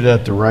seated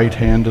at the right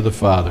hand of the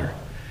Father.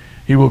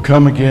 He will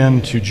come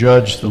again to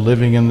judge the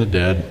living and the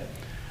dead.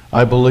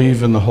 I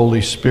believe in the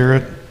Holy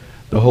Spirit,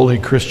 the holy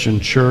Christian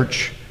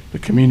church, the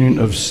communion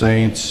of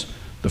saints,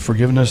 the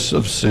forgiveness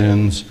of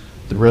sins,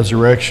 the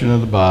resurrection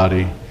of the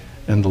body,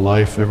 and the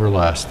life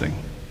everlasting.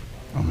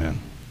 Amen.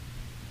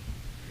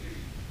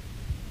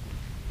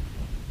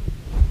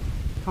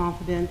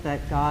 Confident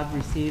that God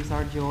receives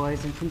our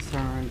joys and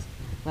concerns,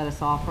 let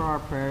us offer our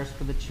prayers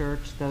for the church,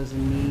 those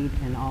in need,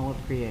 and all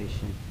of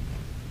creation.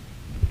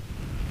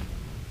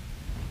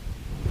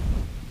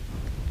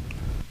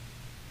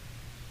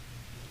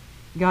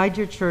 Guide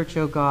your church,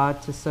 O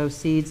God, to sow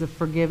seeds of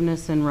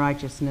forgiveness and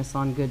righteousness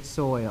on good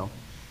soil.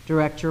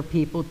 Direct your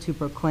people to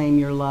proclaim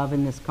your love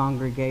in this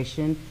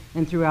congregation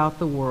and throughout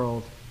the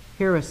world.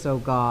 Hear us, O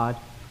God.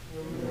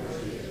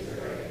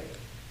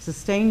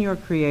 Sustain your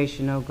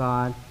creation, O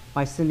God,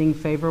 by sending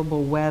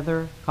favorable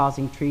weather,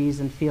 causing trees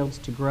and fields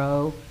to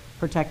grow,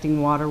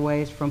 protecting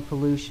waterways from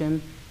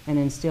pollution, and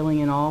instilling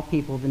in all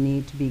people the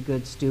need to be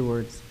good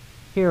stewards.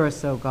 Hear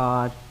us, O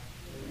God.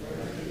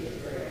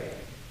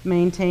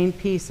 Maintain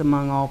peace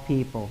among all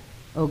people.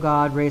 O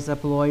God, raise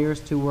up lawyers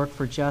to work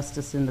for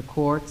justice in the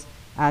courts,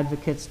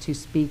 advocates to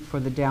speak for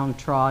the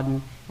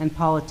downtrodden, and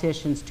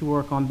politicians to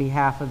work on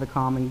behalf of the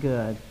common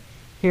good.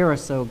 Hear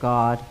us, O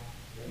God.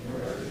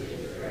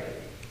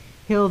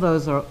 Heal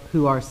those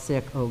who are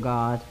sick, O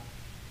God.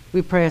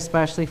 We pray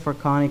especially for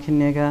Connie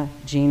Kaniga,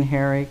 Jean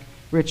Herrick,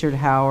 Richard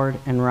Howard,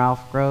 and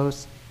Ralph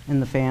Gross,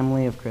 and the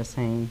family of Chris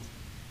Haynes.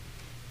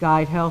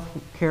 Guide health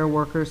care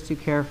workers to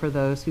care for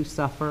those who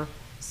suffer,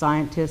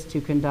 scientists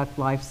to conduct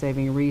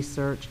life-saving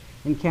research,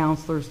 and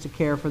counselors to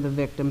care for the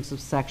victims of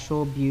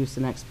sexual abuse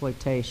and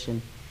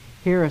exploitation.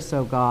 Hear us,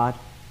 O God.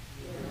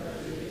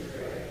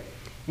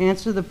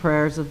 Answer the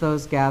prayers of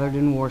those gathered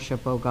in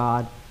worship, O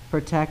God.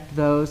 Protect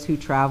those who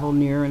travel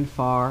near and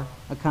far,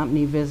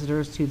 accompany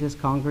visitors to this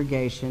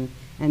congregation,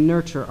 and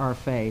nurture our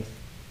faith.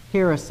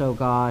 Hear us, O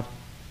God.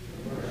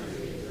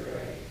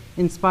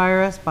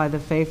 Inspire us by the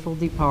faithful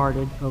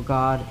departed, O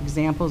God,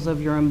 examples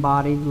of your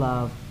embodied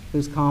love,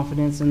 whose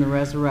confidence in the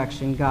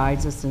resurrection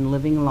guides us in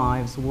living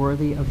lives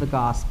worthy of the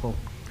gospel.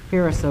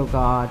 Hear us, O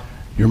God.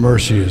 Your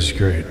mercy is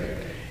great.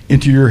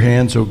 Into your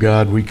hands, O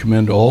God, we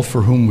commend all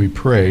for whom we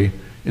pray,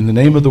 in the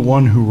name of the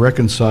one who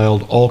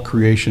reconciled all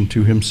creation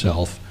to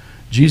himself,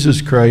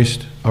 Jesus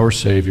Christ, our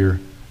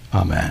Savior.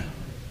 Amen.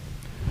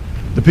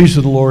 The peace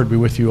of the Lord be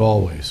with you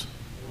always.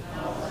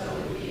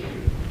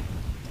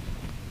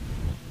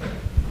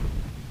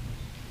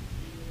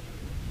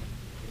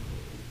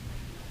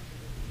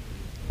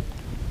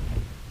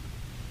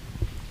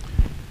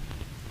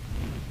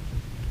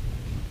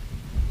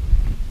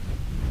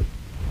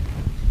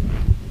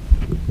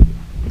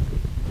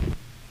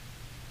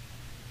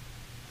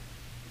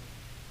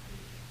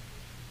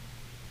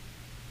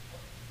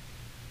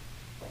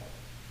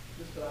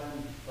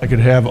 I could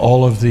have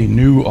all of the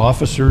new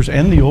officers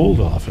and the old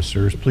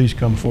officers please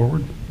come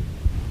forward.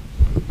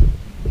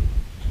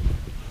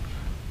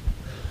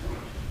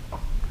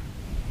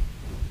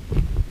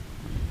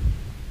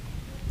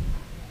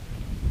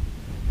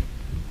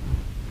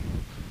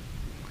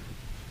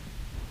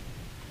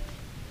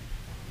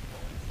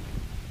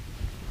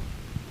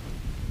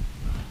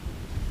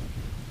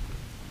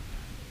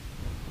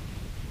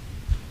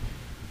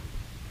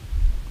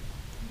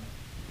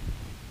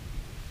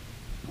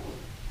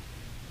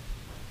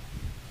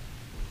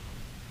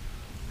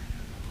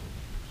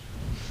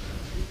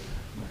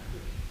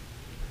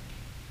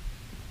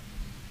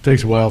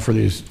 Takes a while for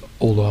these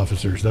old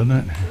officers, doesn't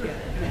it?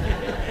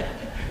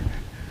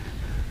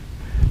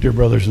 Dear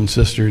brothers and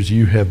sisters,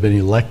 you have been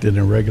elected in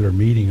a regular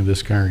meeting of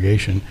this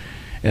congregation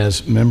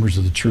as members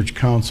of the church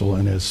council,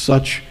 and as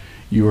such,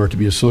 you are to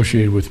be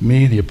associated with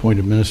me, the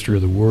appointed minister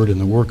of the word, in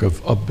the work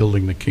of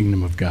upbuilding the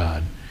kingdom of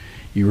God.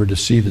 You are to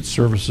see that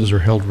services are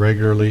held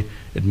regularly,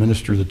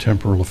 administer the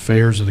temporal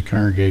affairs of the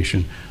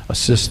congregation,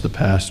 assist the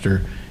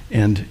pastor,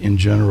 and in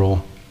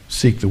general,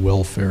 seek the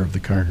welfare of the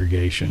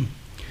congregation.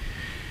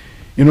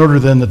 In order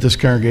then that this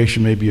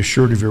congregation may be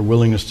assured of your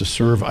willingness to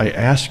serve, I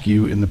ask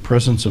you in the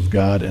presence of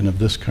God and of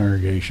this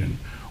congregation,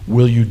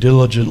 will you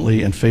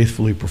diligently and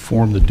faithfully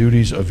perform the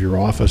duties of your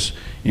office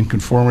in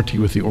conformity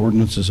with the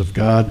ordinances of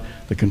God,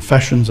 the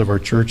confessions of our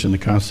church, and the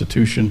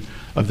constitution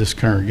of this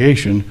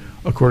congregation,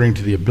 according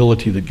to the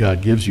ability that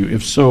God gives you?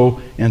 If so,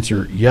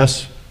 answer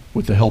yes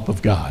with the help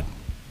of God.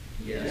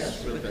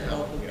 Yes, with the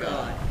help of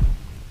God.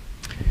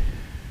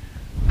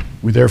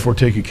 We therefore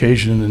take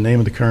occasion in the name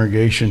of the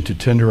congregation to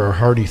tender our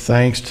hearty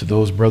thanks to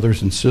those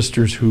brothers and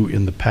sisters who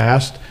in the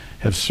past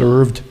have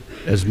served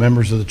as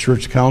members of the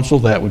church council.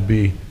 That would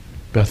be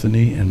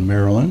Bethany and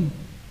Marilyn.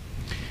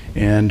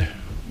 And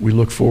we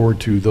look forward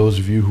to those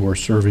of you who are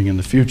serving in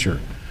the future,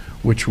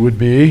 which would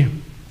be,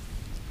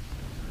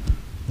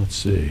 let's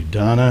see,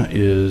 Donna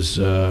is,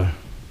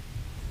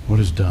 what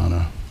is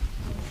Donna?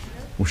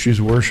 Well, she's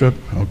worship?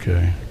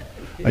 Okay.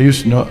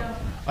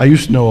 I I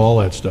used to know all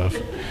that stuff.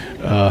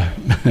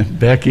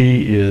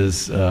 Becky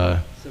is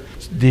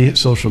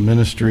social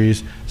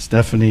ministries,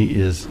 Stephanie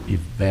is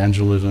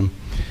evangelism,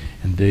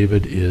 and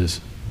David is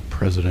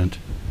president,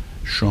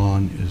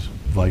 Sean is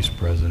vice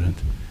president,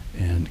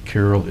 and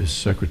Carol is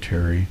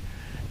secretary,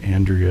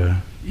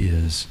 Andrea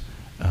is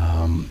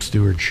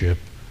stewardship,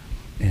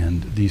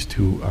 and these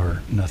two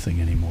are nothing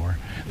anymore.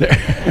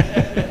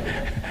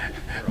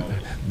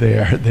 They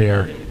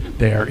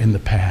are in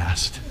the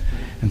past.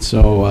 And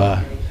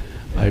so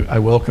I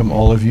welcome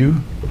all of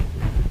you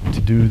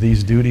to do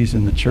these duties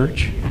in the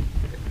church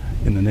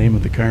in the name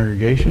of the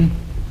congregation.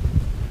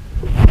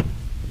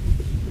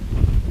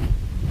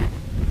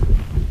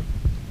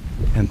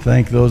 And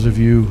thank those of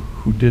you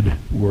who did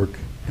work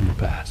in the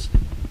past.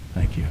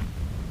 Thank you.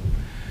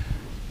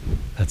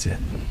 That's it.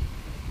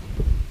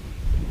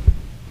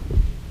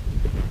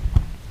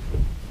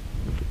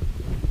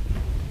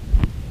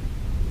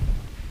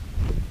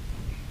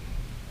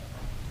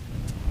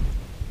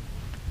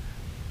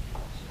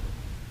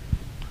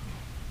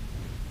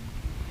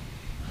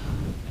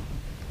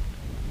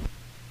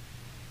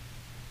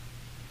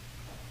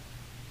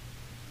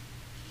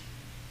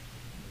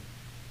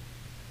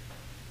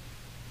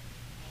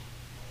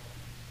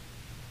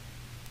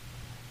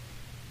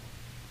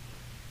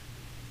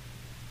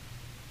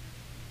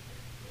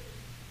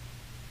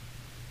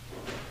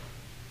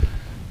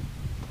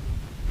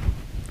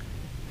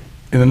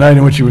 In the night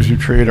in which he was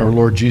betrayed, our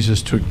Lord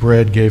Jesus took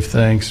bread, gave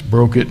thanks,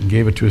 broke it, and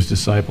gave it to his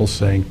disciples,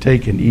 saying,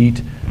 "Take and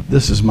eat.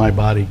 This is my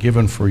body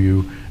given for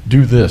you.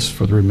 Do this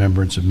for the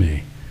remembrance of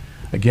me."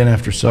 Again,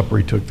 after supper,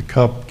 he took the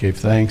cup, gave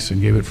thanks,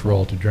 and gave it for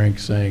all to drink,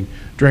 saying,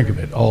 "Drink of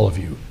it, all of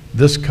you.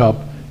 This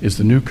cup is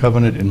the new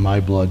covenant in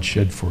my blood,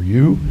 shed for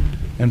you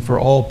and for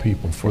all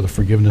people for the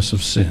forgiveness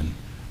of sin.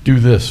 Do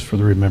this for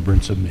the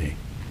remembrance of me.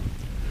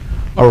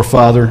 Our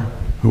Father,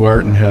 who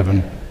art in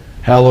heaven,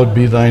 hallowed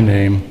be thy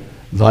name.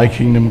 Thy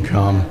kingdom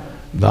come,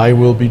 thy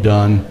will be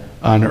done,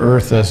 on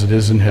earth as it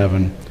is in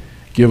heaven.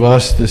 Give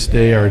us this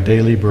day our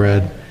daily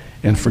bread,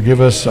 and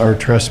forgive us our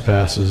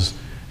trespasses,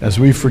 as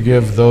we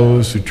forgive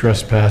those who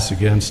trespass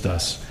against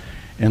us.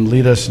 And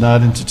lead us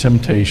not into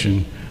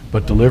temptation,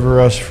 but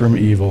deliver us from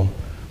evil.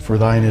 For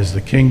thine is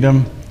the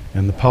kingdom,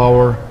 and the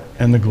power,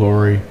 and the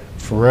glory,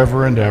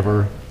 forever and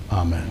ever.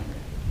 Amen.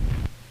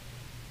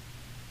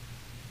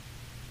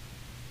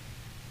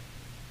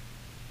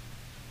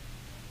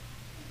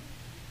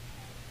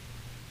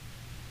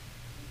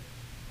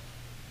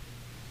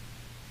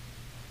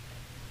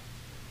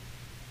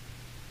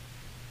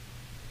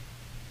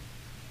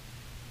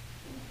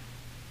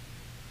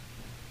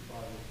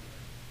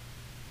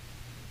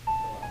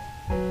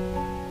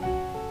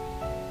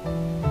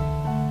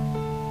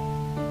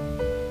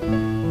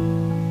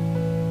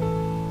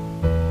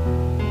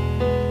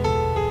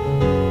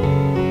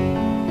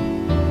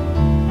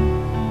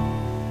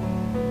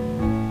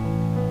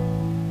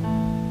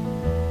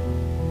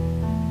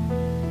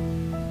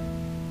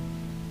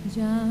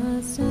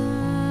 Just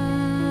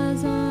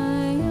as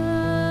I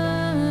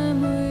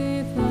am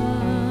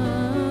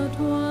without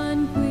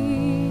one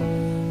plea,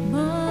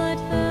 but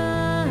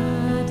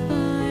that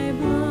thy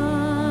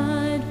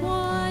blood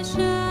was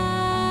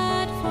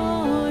shed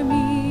for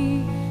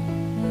me,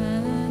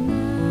 and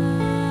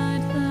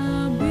that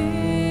thou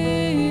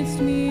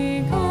bidst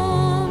me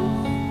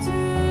come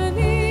to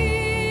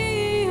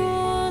thee,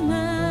 O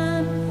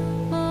Lamb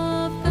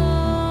of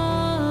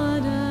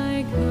God,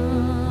 I come.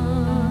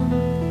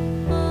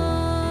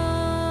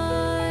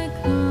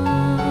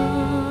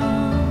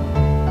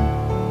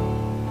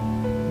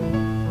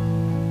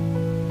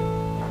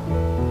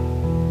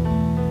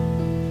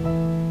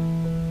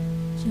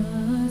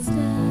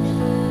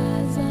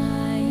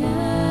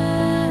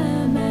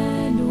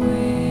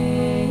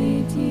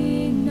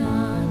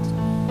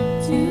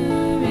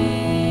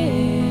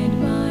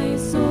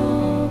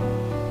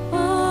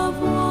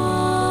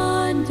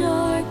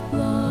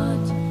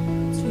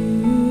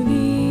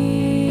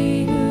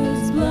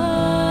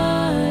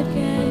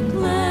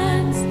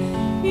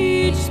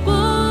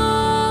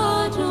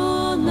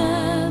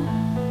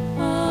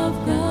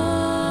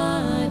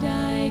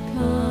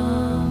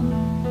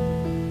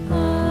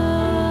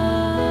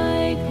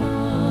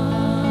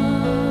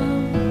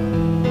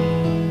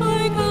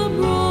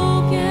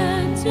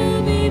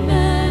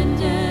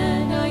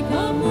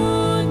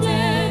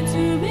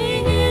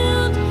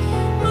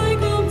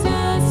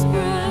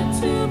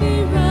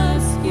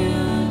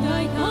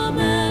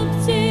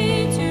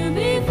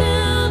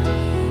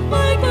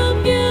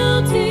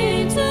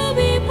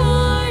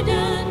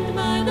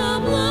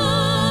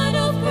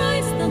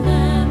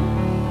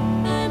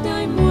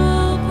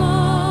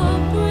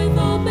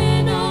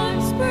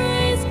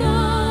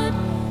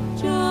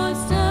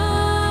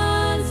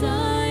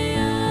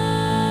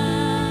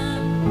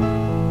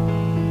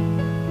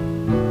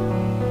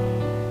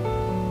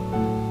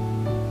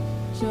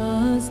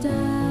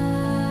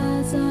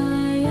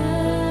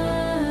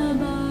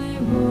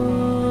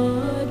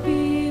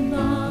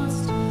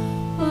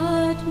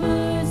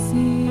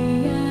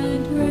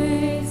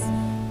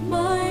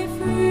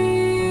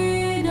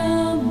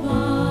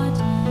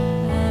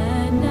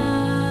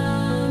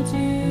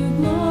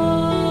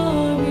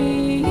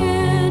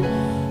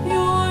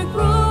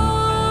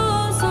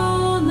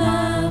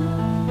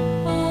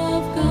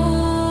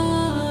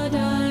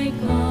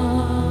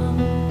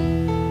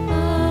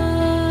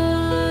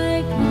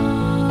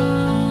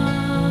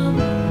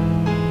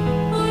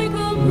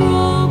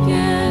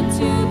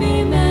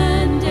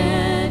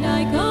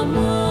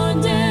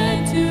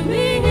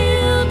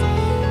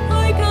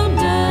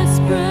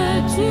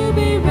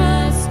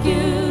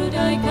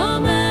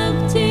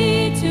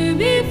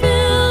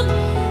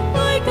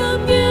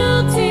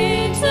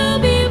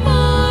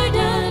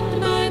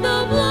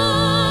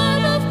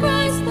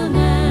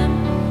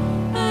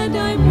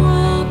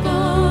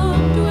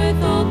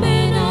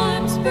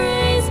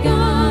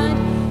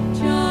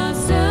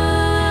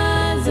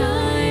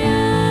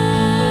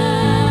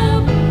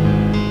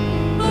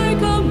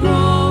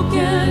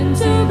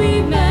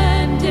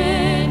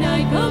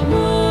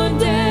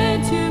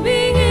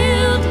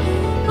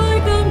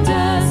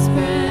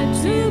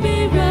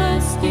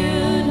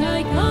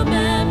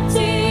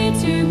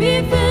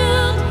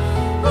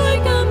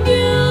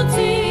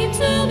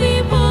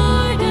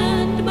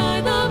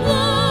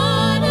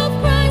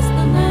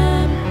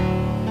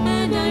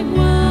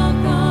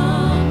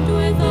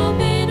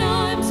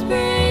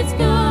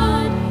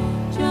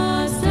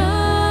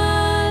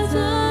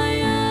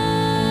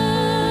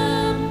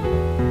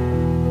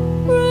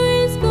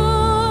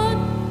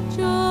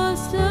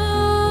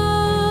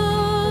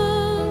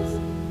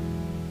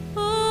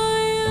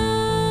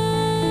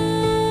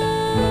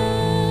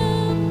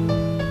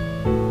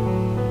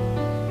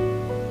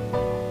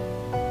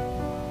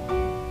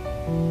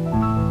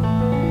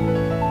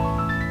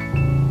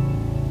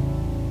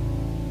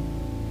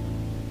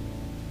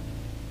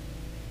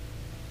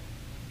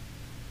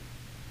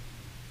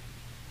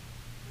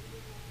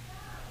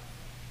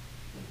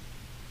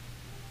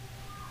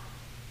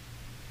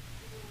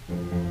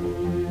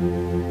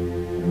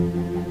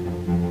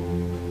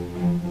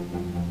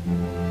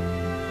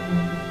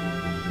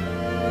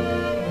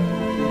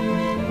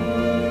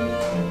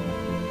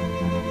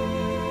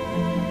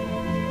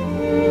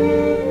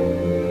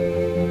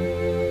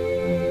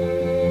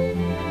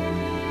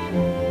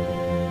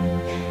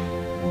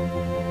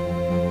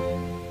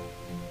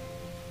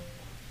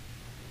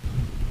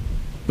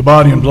 The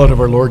body and blood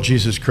of our Lord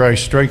Jesus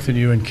Christ strengthen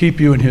you and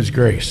keep you in his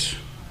grace.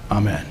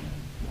 Amen.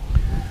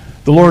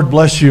 The Lord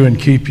bless you and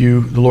keep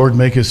you. The Lord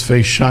make his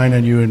face shine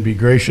on you and be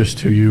gracious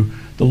to you.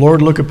 The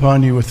Lord look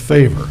upon you with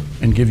favor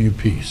and give you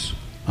peace.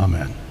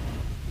 Amen.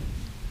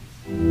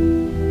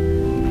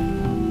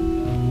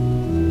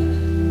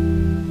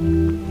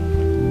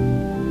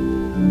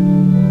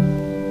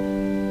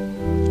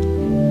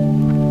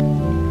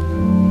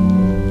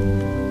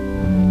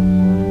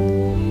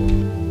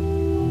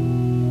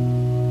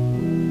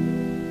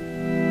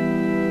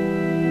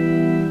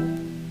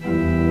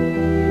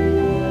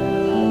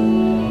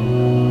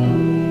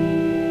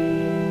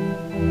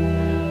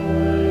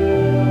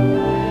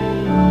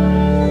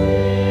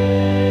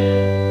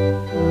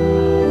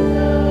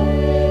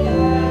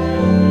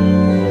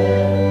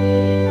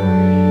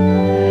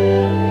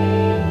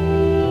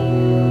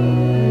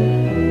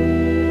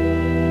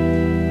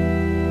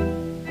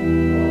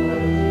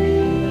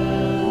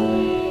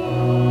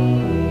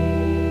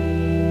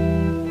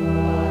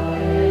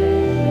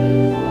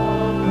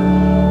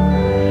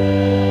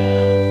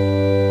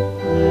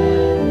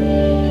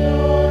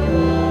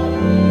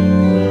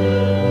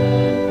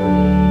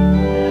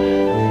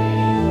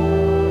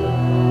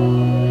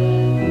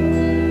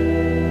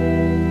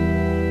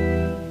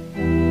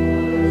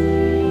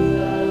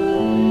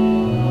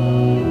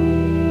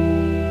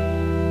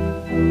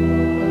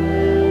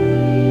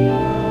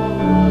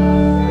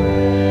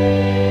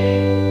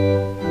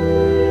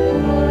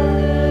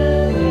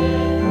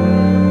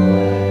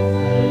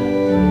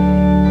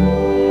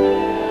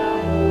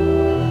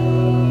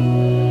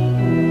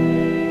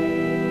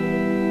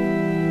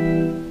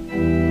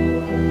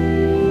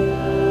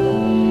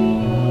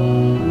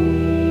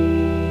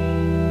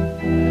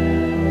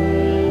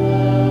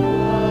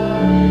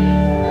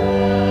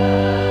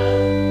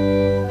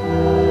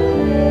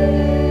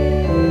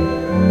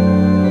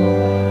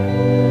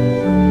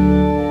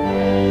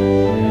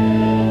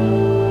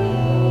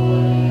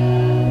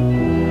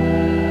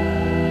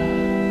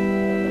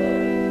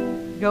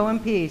 Go in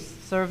peace.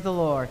 Serve the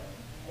Lord.